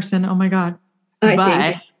this person? Oh my God.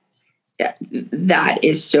 I think that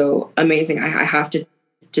is so amazing. I have to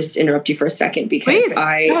just interrupt you for a second because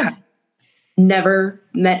I have never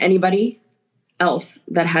met anybody else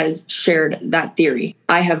that has shared that theory.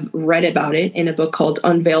 I have read about it in a book called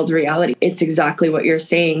Unveiled Reality. It's exactly what you're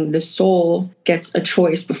saying. The soul gets a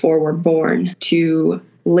choice before we're born to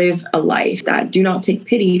live a life that do not take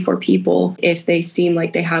pity for people if they seem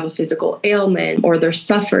like they have a physical ailment or they're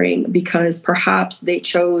suffering, because perhaps they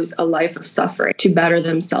chose a life of suffering to better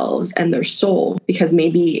themselves and their soul, because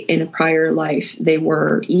maybe in a prior life they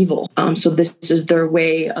were evil. So this is their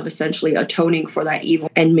way of essentially atoning for that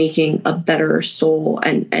evil and making a better soul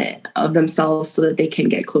and of themselves so that they can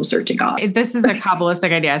get closer to God. This is a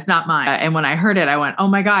Kabbalistic idea. It's not mine. And when I heard it, I went, oh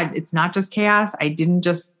my God, it's not just chaos. I didn't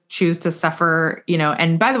just choose to suffer,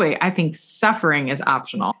 and by the way, I think suffering is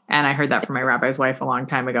optional. And I heard that from my rabbi's wife a long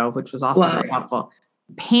time ago, which was also very helpful.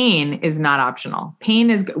 Pain is not optional.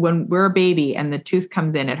 Pain is when we're a baby and the tooth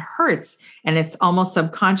comes in, it hurts. And it's almost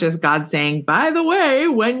subconscious, God saying, by the way,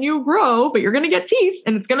 when you grow, but you're going to get teeth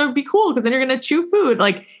and it's going to be cool because then you're going to chew food.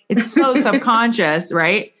 Like it's so subconscious,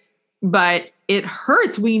 right? But it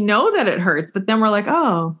hurts. We know that it hurts, but then we're like,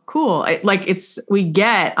 oh, cool. We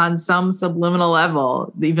get on some subliminal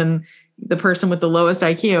level, even the person with the lowest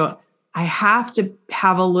IQ, I have to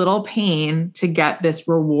have a little pain to get this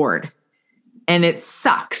reward. And it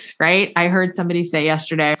sucks, right? I heard somebody say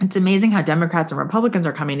yesterday, it's amazing how Democrats and Republicans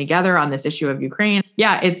are coming together on this issue of Ukraine.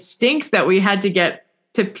 Yeah, it stinks that we had to get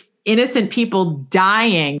to innocent people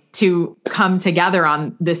dying to come together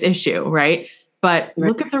on this issue, right? But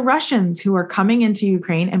look at the Russians who are coming into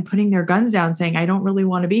Ukraine and putting their guns down saying, I don't really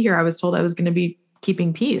want to be here. I was told I was going to be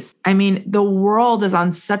keeping peace. I mean, the world is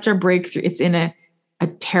on such a breakthrough. It's in a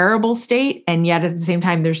terrible state. And yet at the same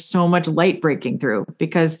time, there's so much light breaking through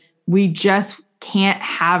because we just can't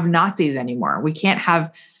have Nazis anymore. We can't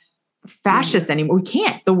have fascists anymore. We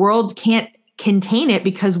can't. The world can't contain it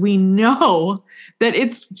because we know that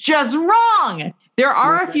it's just wrong. There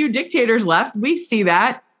are a few dictators left. We see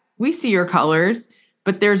that. We see your colors,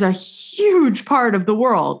 but there's a huge part of the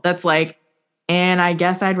world that's like, and I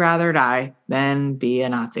guess I'd rather die than be a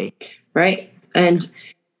Nazi. Right. And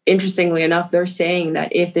interestingly enough, they're saying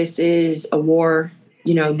that if this is a war,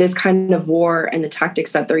 this kind of war and the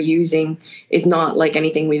tactics that they're using is not like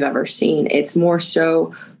anything we've ever seen. It's more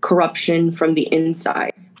so corruption from the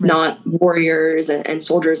inside, not warriors and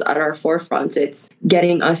soldiers at our forefronts. It's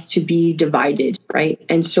getting us to be divided, right?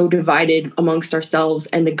 And so divided amongst ourselves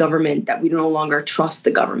and the government that we no longer trust the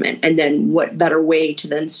government. And then what better way to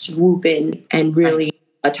then swoop in and really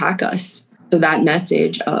attack us? So that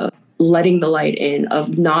message of letting the light in,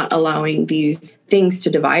 of not allowing these things to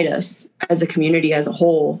divide us as a community as a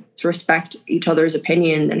whole, to respect each other's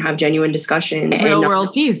opinion and have genuine discussion. Real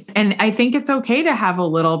world peace. And I think it's okay to have a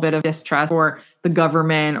little bit of distrust for the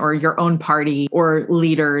government or your own party or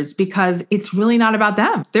leaders, because it's really not about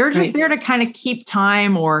them. They're just there to kind of keep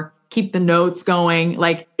time or keep the notes going.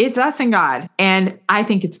 Like, it's us and God. And I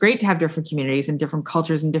think it's great to have different communities and different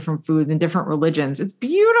cultures and different foods and different religions. It's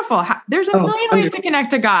beautiful. There's a million ways to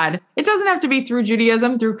connect to God. It doesn't have to be through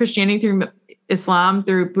Judaism, through Christianity, through Islam,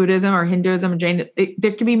 through Buddhism or Hinduism or Jain.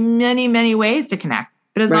 There could be many, many ways to connect.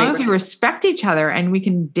 But as long as we respect each other and we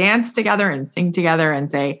can dance together and sing together and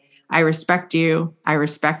say, I respect you. I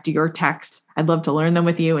respect your texts. I'd love to learn them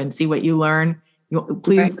with you and see what you learn.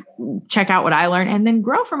 Please check out what I learned and then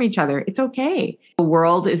grow from each other. It's okay. The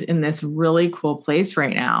world is in this really cool place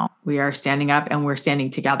right now. We are standing up and we're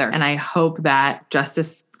standing together. And I hope that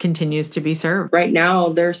justice continues to be served. Right now,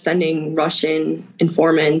 they're sending Russian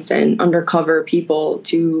informants and undercover people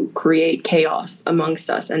to create chaos amongst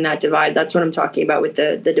us. And that divide, that's what I'm talking about with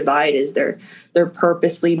the divide, is they're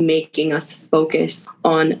purposely making us focus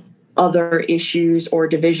on other issues or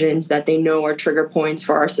divisions that they know are trigger points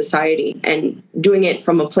for our society, and doing it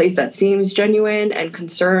from a place that seems genuine and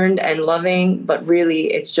concerned and loving, but really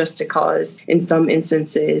it's just to cause, in some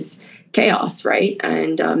instances, chaos, right?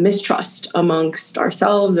 And mistrust amongst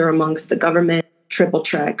ourselves or amongst the government. Triple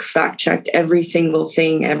check, fact checked every single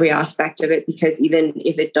thing, every aspect of it, because even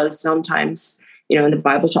if it does sometimes, and the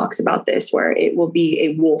Bible talks about this, where it will be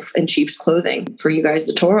a wolf in sheep's clothing. For you guys,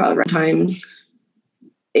 the Torah, right? Times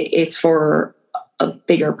it's for a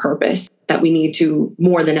bigger purpose that we need to,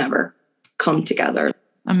 more than ever, come together.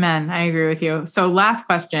 Amen. I agree with you. So last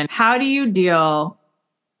question, how do you deal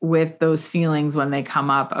with those feelings when they come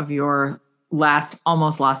up of your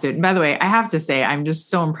almost lawsuit? And by the way, I have to say, I'm just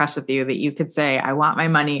so impressed with you that you could say, I want my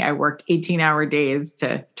money. I worked 18-hour days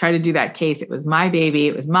to try to do that case. It was my baby.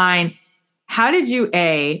 It was mine. How did you,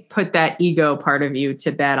 put that ego part of you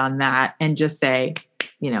to bed on that and just say,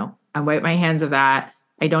 I wipe my hands of that.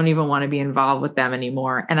 I don't even want to be involved with them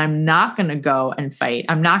anymore. And I'm not going to go and fight.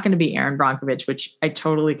 I'm not going to be Erin Brockovich, which I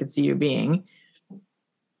totally could see you being.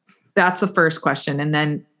 That's the first question. And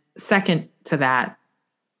then second to that,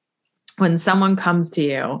 when someone comes to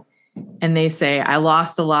you and they say, I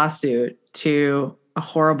lost a lawsuit to a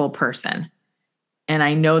horrible person and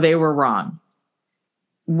I know they were wrong,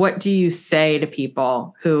 what do you say to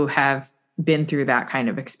people who have been through that kind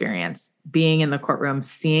of experience, being in the courtroom,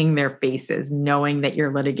 seeing their faces, knowing that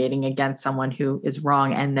you're litigating against someone who is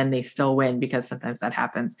wrong and then they still win, because sometimes that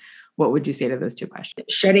happens? What would you say to those two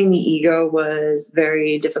questions? Shedding the ego was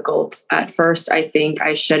very difficult. At first, I think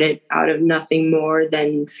I shed it out of nothing more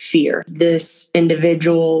than fear. This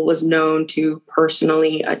individual was known to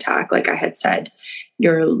personally attack, like I had said,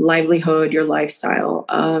 your livelihood, your lifestyle.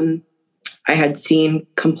 I had seen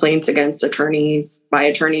complaints against by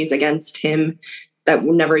attorneys against him that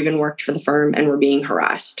never even worked for the firm and were being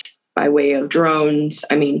harassed by way of drones.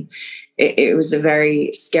 I mean, it was a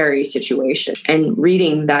very scary situation. And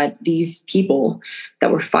reading that these people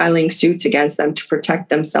that were filing suits against them to protect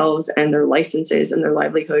themselves and their licenses and their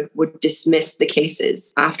livelihood would dismiss the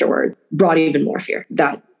cases afterward brought even more fear.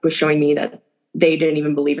 That was showing me that they didn't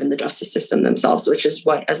even believe in the justice system themselves, which is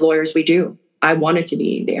what, as lawyers, we do. I wanted to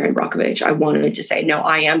be the Erin Brockovich. I wanted to say, no,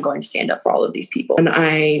 I am going to stand up for all of these people. And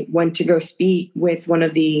I went to go speak with one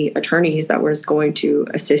of the attorneys that was going to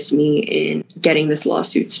assist me in getting this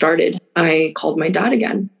lawsuit started. I called my dad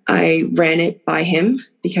again. I ran it by him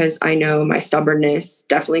because I know my stubbornness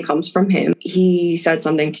definitely comes from him. He said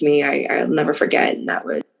something to me I'll never forget. And that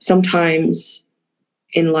was, sometimes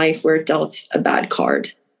in life, we're dealt a bad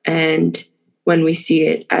card. And when we see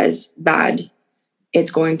it as bad,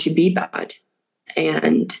 it's going to be bad.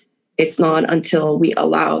 And it's not until we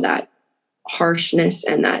allow that harshness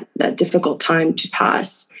and that difficult time to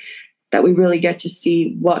pass that we really get to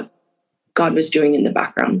see what God was doing in the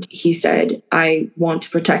background. He said, I want to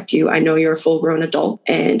protect you. I know you're a full-grown adult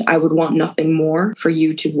and I would want nothing more for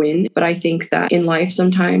you to win. But I think that in life,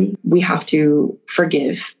 sometimes we have to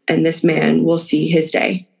forgive. And this man will see his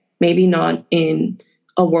day. Maybe not in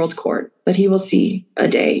a world court, but he will see a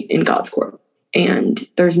day in God's court. And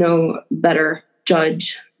there's no better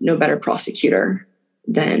judge, no better prosecutor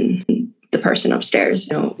than the person upstairs.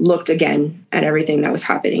 Looked again at everything that was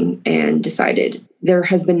happening and decided there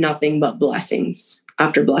has been nothing but blessings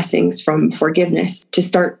after blessings from forgiveness to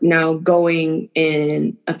start now going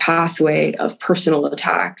in a pathway of personal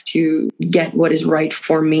attack to get what is right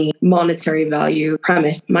for me. Monetary value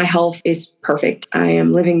premise. My health is perfect. I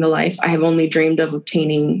am living the life I have only dreamed of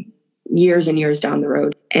obtaining years and years down the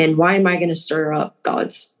road. And why am I going to stir up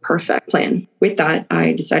God's perfect plan? With that,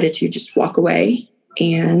 I decided to just walk away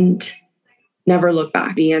and never look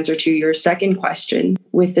back. The answer to your second question,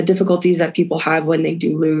 with the difficulties that people have when they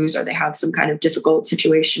do lose or they have some kind of difficult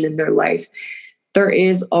situation in their life, there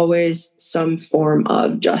is always some form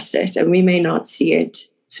of justice. And we may not see it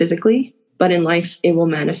physically, but in life, it will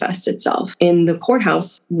manifest itself. In the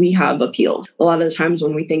courthouse, we have appealed. A lot of the times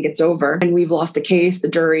when we think it's over and we've lost the case, the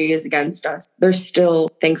jury is against us, there's still,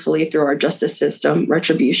 thankfully, through our justice system,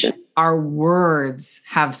 retribution. Our words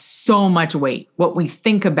have so much weight. What we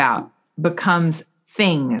think about becomes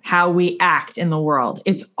things, how we act in the world.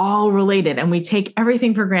 It's all related and we take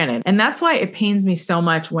everything for granted. And that's why it pains me so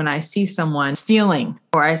much when I see someone stealing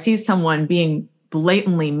or I see someone being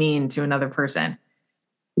blatantly mean to another person.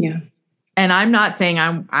 Yeah. And I'm not saying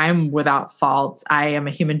I'm without fault. I am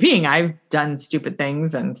a human being. I've done stupid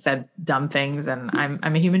things and said dumb things, and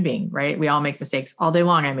I'm a human being, right? We all make mistakes. All day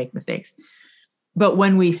long I make mistakes. But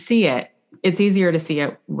when we see it, it's easier to see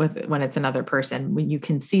it when it's another person. When you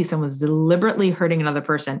can see someone's deliberately hurting another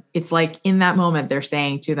person, it's like in that moment they're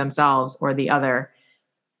saying to themselves or the other,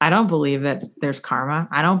 I don't believe that there's karma.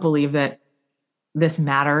 I don't believe that this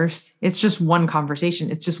matters. It's just one conversation.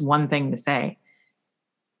 It's just one thing to say.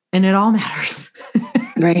 And it all matters.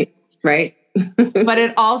 Right. But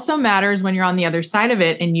it also matters when you're on the other side of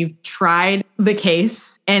it and you've tried the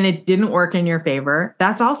case and it didn't work in your favor.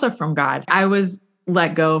 That's also from God. I was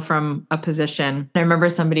let go from a position. I remember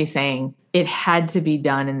somebody saying it had to be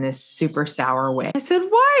done in this super sour way. I said,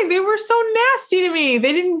 why? They were so nasty to me.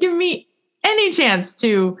 They didn't give me any chance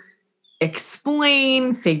to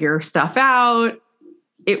explain, figure stuff out.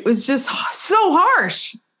 It was just so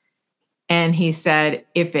harsh. And he said,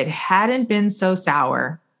 if it hadn't been so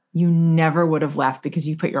sour, you never would have left because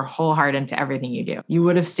you put your whole heart into everything you do. You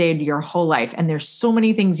would have stayed your whole life. And there's so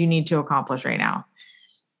many things you need to accomplish right now.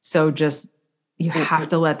 So just, you have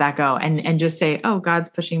to let that go and just say, oh, God's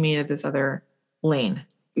pushing me to this other lane.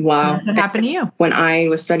 Wow. What happened to you? When I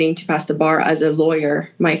was studying to pass the bar as a lawyer,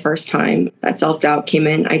 my first time, that self-doubt came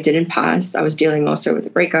in. I didn't pass. I was dealing also with a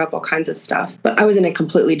breakup, all kinds of stuff. But I was in a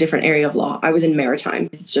completely different area of law. I was in maritime.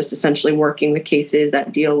 It's just essentially working with cases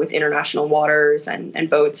that deal with international waters and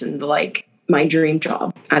boats and the like. My dream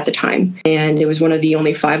job at the time. And it was one of the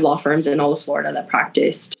only 5 law firms in all of Florida that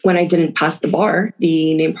practiced. When I didn't pass the bar,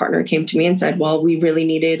 the named partner came to me and said, well, we really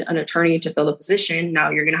needed an attorney to fill the position. Now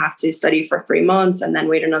you're going to have to study for 3 months and then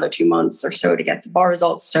wait another 2 months or so to get the bar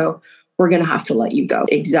results. So we're going to have to let you go.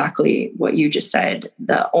 Exactly what you just said.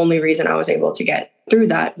 The only reason I was able to get through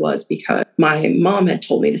that was because my mom had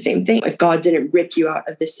told me the same thing. If God didn't rip you out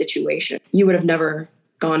of this situation, you would have never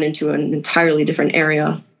gone into an entirely different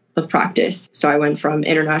area of practice. So I went from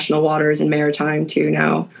international waters and maritime to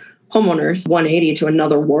now homeowners, 180 to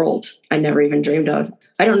another world I never even dreamed of.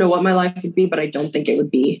 I don't know what my life would be, but I don't think it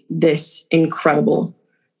would be this incredible,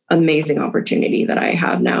 amazing opportunity that I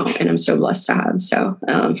have now. And I'm so blessed to have. So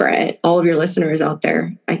for all of your listeners out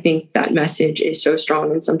there, I think that message is so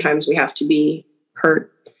strong. And sometimes we have to be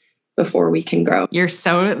hurt before we can grow. You're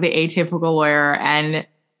so the atypical lawyer. And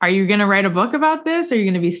are you going to write a book about this? Are you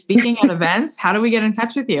going to be speaking at events? How do we get in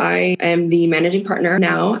touch with you? I am the managing partner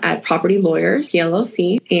now at Property Lawyers,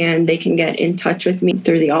 PLLC, and they can get in touch with me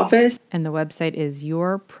through the office. And the website is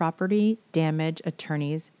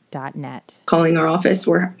yourpropertydamageattorneys.com. Calling our office.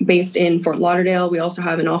 We're based in Fort Lauderdale. We also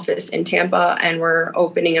have an office in Tampa, and we're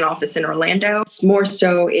opening an office in Orlando. It's more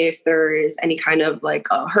so if there is any kind of like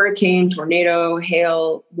a hurricane, tornado,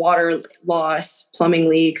 hail, water loss, plumbing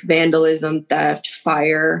leak, vandalism, theft,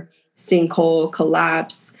 fire, sinkhole,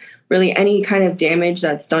 collapse, really any kind of damage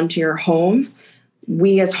that's done to your home.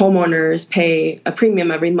 We as homeowners pay a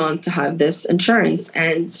premium every month to have this insurance.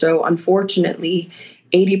 And so unfortunately,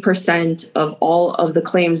 80% of all of the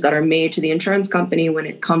claims that are made to the insurance company when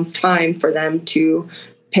it comes time for them to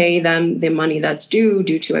pay them the money that's due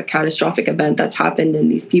to a catastrophic event that's happened in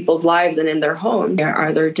these people's lives and in their home, they're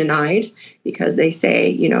either denied because they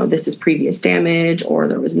say, this is previous damage or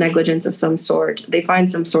there was negligence of some sort. They find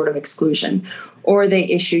some sort of exclusion, or they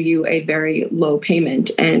issue you a very low payment.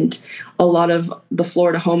 And a lot of the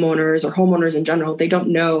Florida homeowners or homeowners in general, they don't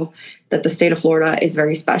know that the state of Florida is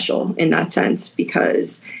very special in that sense,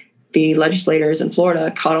 because the legislators in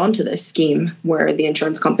Florida caught on to this scheme where the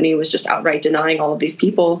insurance company was just outright denying all of these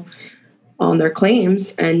people on their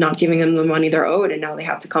claims and not giving them the money they're owed. And now they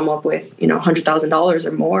have to come up with, $100,000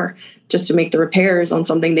 or more just to make the repairs on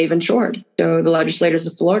something they've insured. So the legislators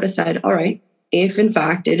of Florida said, all right, if in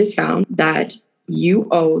fact it is found that you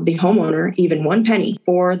owe the homeowner even 1 penny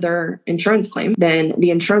for their insurance claim, then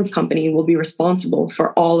the insurance company will be responsible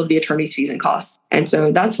for all of the attorney's fees and costs. And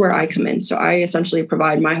so that's where I come in. So I essentially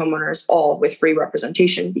provide my homeowners all with free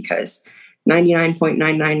representation, because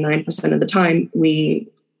 99.999% of the time, we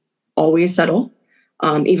always settle,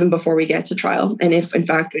 even before we get to trial. And if in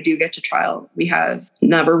fact we do get to trial, we have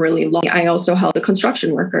never really lost. I also help the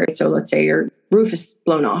construction worker. So let's say your roof is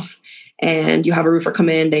blown off, and you have a roofer come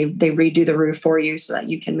in, they redo the roof for you so that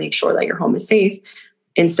you can make sure that your home is safe,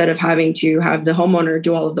 instead of having to have the homeowner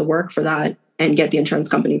do all of the work for that and get the insurance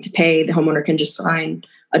company to pay. The homeowner can just sign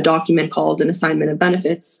a document called an assignment of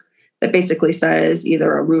benefits that basically says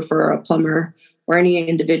either a roofer or a plumber or any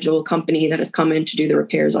individual company that has come in to do the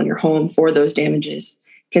repairs on your home for those damages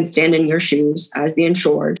can stand in your shoes as the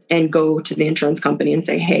insured and go to the insurance company and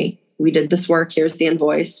say, hey, we did this work. Here's the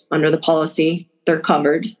invoice. Under the policy, they're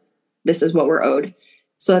covered. This is what we're owed.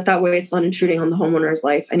 So that way it's not intruding on the homeowner's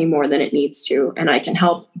life any more than it needs to. And I can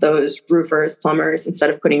help those roofers, plumbers, instead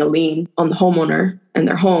of putting a lien on the homeowner and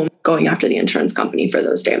their home, going after the insurance company for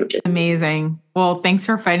those damages. Amazing. Well, thanks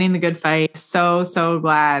for fighting the good fight. So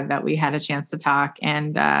glad that we had a chance to talk.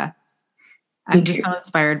 And I'm just so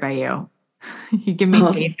inspired by you. You give me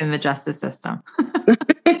faith in the justice system.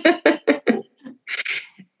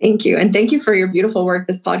 Thank you. And thank you for your beautiful work.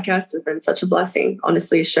 This podcast has been such a blessing,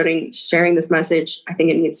 honestly, sharing this message. I think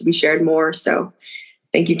it needs to be shared more. So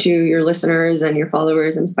thank you to your listeners and your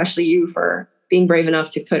followers, and especially you for being brave enough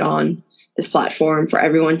to put on this platform for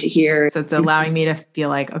everyone to hear. So it's allowing me to feel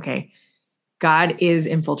like, okay, God is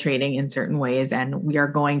infiltrating in certain ways, and we are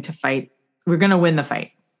going to fight. We're going to win the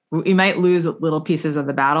fight. We might lose little pieces of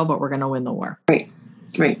the battle, but we're going to win the war.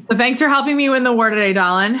 Right. So thanks for helping me win the war today,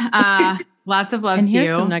 Dawn. Lots of love to you. And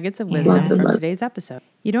here's some nuggets of wisdom from today's episode.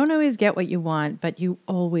 You don't always get what you want, but you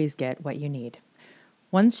always get what you need.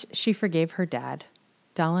 Once she forgave her dad,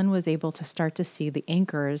 Dawn was able to start to see the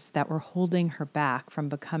anchors that were holding her back from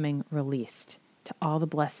becoming released to all the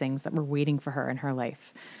blessings that were waiting for her in her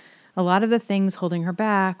life. A lot of the things holding her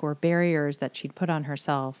back, or barriers that she'd put on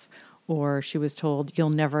herself, or she was told you'll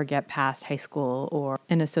never get past high school or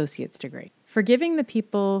an associate's degree. Forgiving the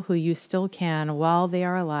people who you still can while they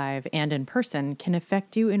are alive and in person can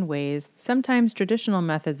affect you in ways sometimes traditional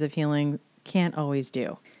methods of healing can't always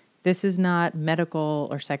do. This is not medical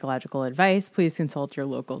or psychological advice. Please consult your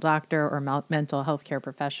local doctor or mental health care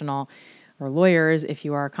professional or lawyers if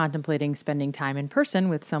you are contemplating spending time in person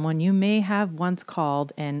with someone you may have once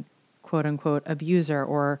called an quote-unquote abuser,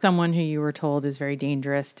 or someone who you were told is very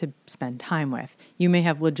dangerous to spend time with. You may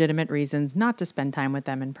have legitimate reasons not to spend time with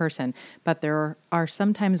them in person, but there are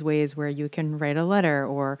sometimes ways where you can write a letter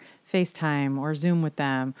or FaceTime or Zoom with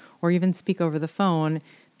them, or even speak over the phone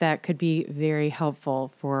that could be very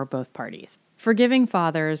helpful for both parties. Forgiving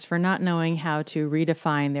fathers for not knowing how to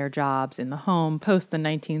redefine their jobs in the home post the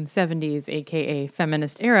 1970s, aka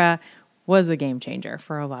feminist era, was a game changer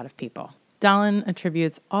for a lot of people. Dawn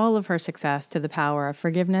attributes all of her success to the power of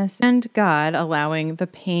forgiveness and God allowing the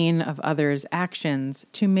pain of others' actions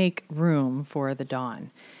to make room for the dawn.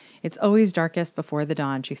 It's always darkest before the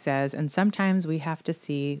dawn, she says, and sometimes we have to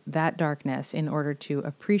see that darkness in order to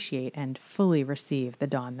appreciate and fully receive the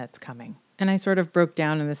dawn that's coming. And I sort of broke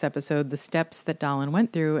down in this episode the steps that Dawn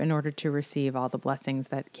went through in order to receive all the blessings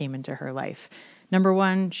that came into her life. Number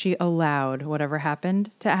 1, she allowed whatever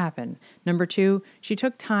happened to happen. Number 2, she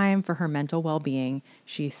took time for her mental well-being.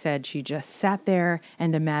 She said she just sat there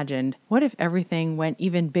and imagined, what if everything went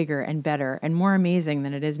even bigger and better and more amazing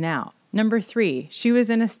than it is now? Number 3, she was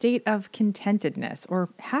in a state of contentedness or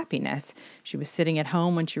happiness. She was sitting at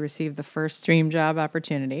home when she received the first dream job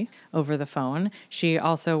opportunity over the phone. She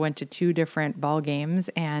also went to 2 different ball games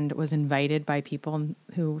and was invited by people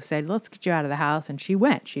who said, let's get you out of the house. And she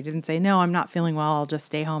went. She didn't say, no, I'm not feeling well. I'll just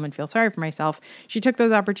stay home and feel sorry for myself. She took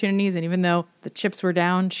those opportunities. And even though the chips were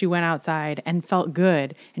down, she went outside and felt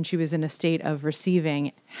good. And she was in a state of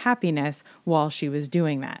receiving happiness while she was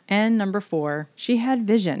doing that. And number 4, she had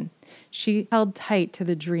vision. She held tight to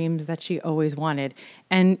the dreams that she always wanted.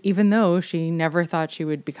 And even though she never thought she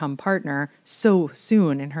would become partner so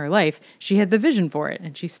soon in her life, she had the vision for it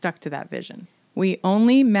and she stuck to that vision. We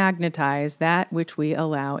only magnetize that which we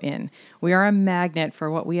allow in. We are a magnet for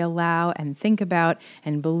what we allow and think about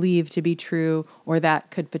and believe to be true or that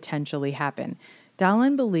could potentially happen.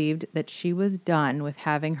 Dahlan believed that she was done with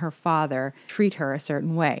having her father treat her a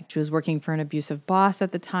certain way. She was working for an abusive boss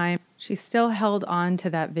at the time. She still held on to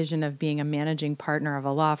that vision of being a managing partner of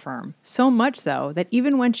a law firm. So much so that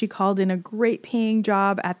even when she called in a great paying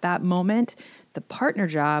job at that moment, the partner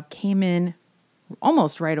job came in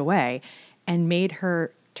almost right away and made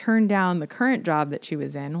her turn down the current job that she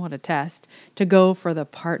was in, what a test, to go for the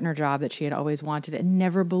partner job that she had always wanted and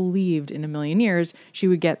never believed in a million years she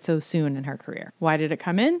would get so soon in her career. Why did it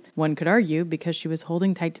come in? One could argue because she was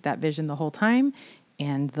holding tight to that vision the whole time,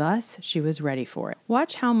 and thus she was ready for it.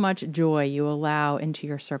 Watch how much joy you allow into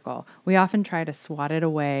your circle. We often try to swat it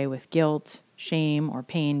away with guilt, shame, or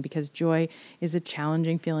pain because joy is a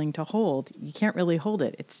challenging feeling to hold. You can't really hold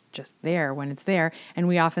it. It's just there when it's there. And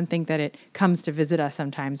we often think that it comes to visit us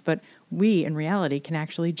sometimes, but we in reality can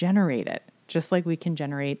actually generate it, just like we can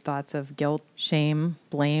generate thoughts of guilt, shame,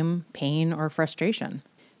 blame, pain, or frustration.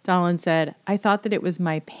 Dahlan said, I thought that it was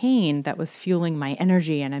my pain that was fueling my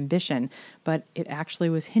energy and ambition, but it actually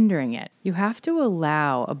was hindering it. You have to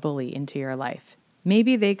allow a bully into your life.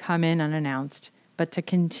 Maybe they come in unannounced, but to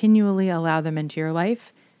continually allow them into your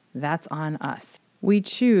life, that's on us. We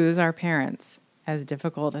choose our parents, as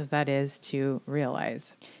difficult as that is to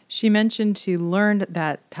realize. She mentioned she learned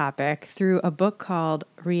that topic through a book called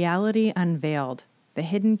Reality Unveiled, The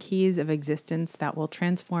Hidden Keys of Existence That Will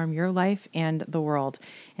Transform Your Life and the World.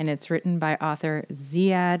 And it's written by author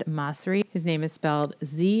Ziad Masri. His name is spelled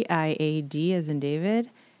Z-I-A-D as in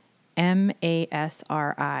David,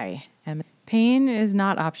 M-A-S-R-I. Pain is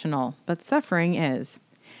not optional, but suffering is.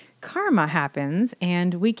 Karma happens,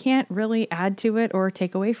 and we can't really add to it or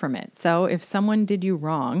take away from it. So if someone did you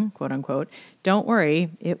wrong, quote unquote, don't worry,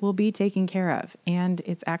 it will be taken care of. And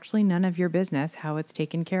it's actually none of your business how it's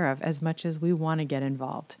taken care of as much as we want to get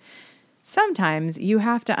involved. Sometimes you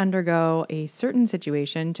have to undergo a certain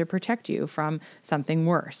situation to protect you from something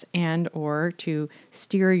worse and or to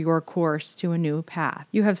steer your course to a new path.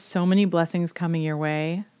 You have so many blessings coming your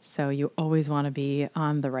way, so you always want to be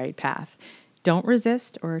on the right path. Don't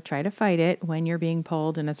resist or try to fight it when you're being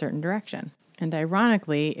pulled in a certain direction. And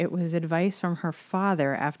ironically, it was advice from her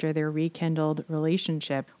father after their rekindled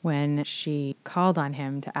relationship when she called on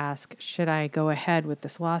him to ask, should I go ahead with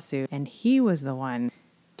this lawsuit? And he was the one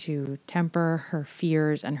to temper her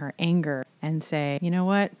fears and her anger and say, you know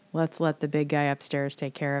what, let's let the big guy upstairs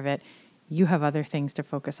take care of it. You have other things to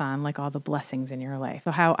focus on, like all the blessings in your life.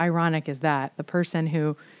 So how ironic is that? The person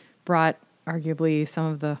who brought arguably some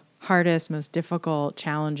of the hardest, most difficult,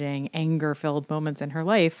 challenging, anger-filled moments in her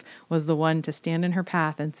life was the one to stand in her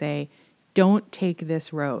path and say, don't take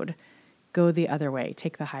this road. Go the other way.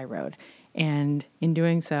 Take the high road. And in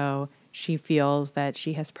doing so, she feels that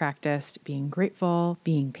she has practiced being grateful,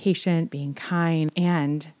 being patient, being kind,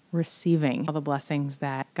 and receiving all the blessings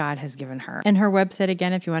that God has given her. And her website,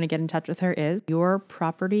 again, if you want to get in touch with her, is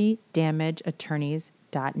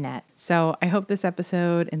yourpropertydamageattorneys.net. So I hope this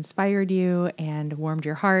episode inspired you and warmed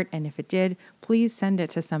your heart. And if it did, please send it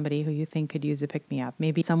to somebody who you think could use a pick-me-up.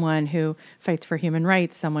 Maybe someone who fights for human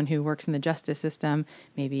rights, someone who works in the justice system,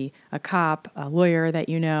 maybe a cop, a lawyer that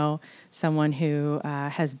you know, someone who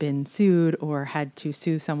has been sued or had to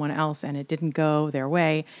sue someone else and it didn't go their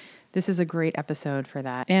way. This is a great episode for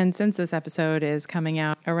that. And since this episode is coming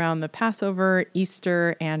out around the Passover,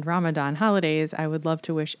 Easter, and Ramadan holidays, I would love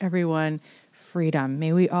to wish everyone freedom.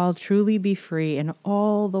 May we all truly be free in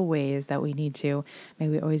all the ways that we need to. May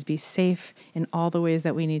we always be safe in all the ways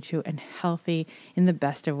that we need to and healthy in the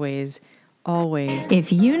best of ways. always.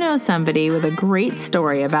 If you know somebody with a great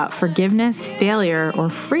story about forgiveness, failure, or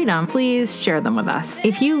freedom, please share them with us.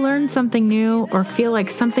 If you learned something new or feel like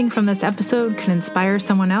something from this episode could inspire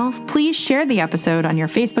someone else, please share the episode on your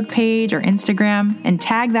Facebook page or Instagram and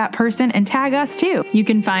tag that person and tag us too. You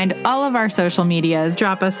can find all of our social medias,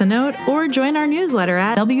 drop us a note, or join our newsletter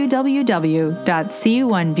at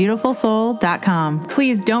www.conebeautifulsoul.com.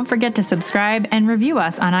 Please don't forget to subscribe and review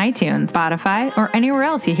us on iTunes, Spotify, or anywhere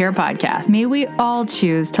else you hear podcasts. May we all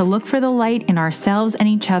choose to look for the light in ourselves and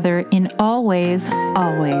each other in all ways,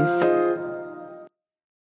 always.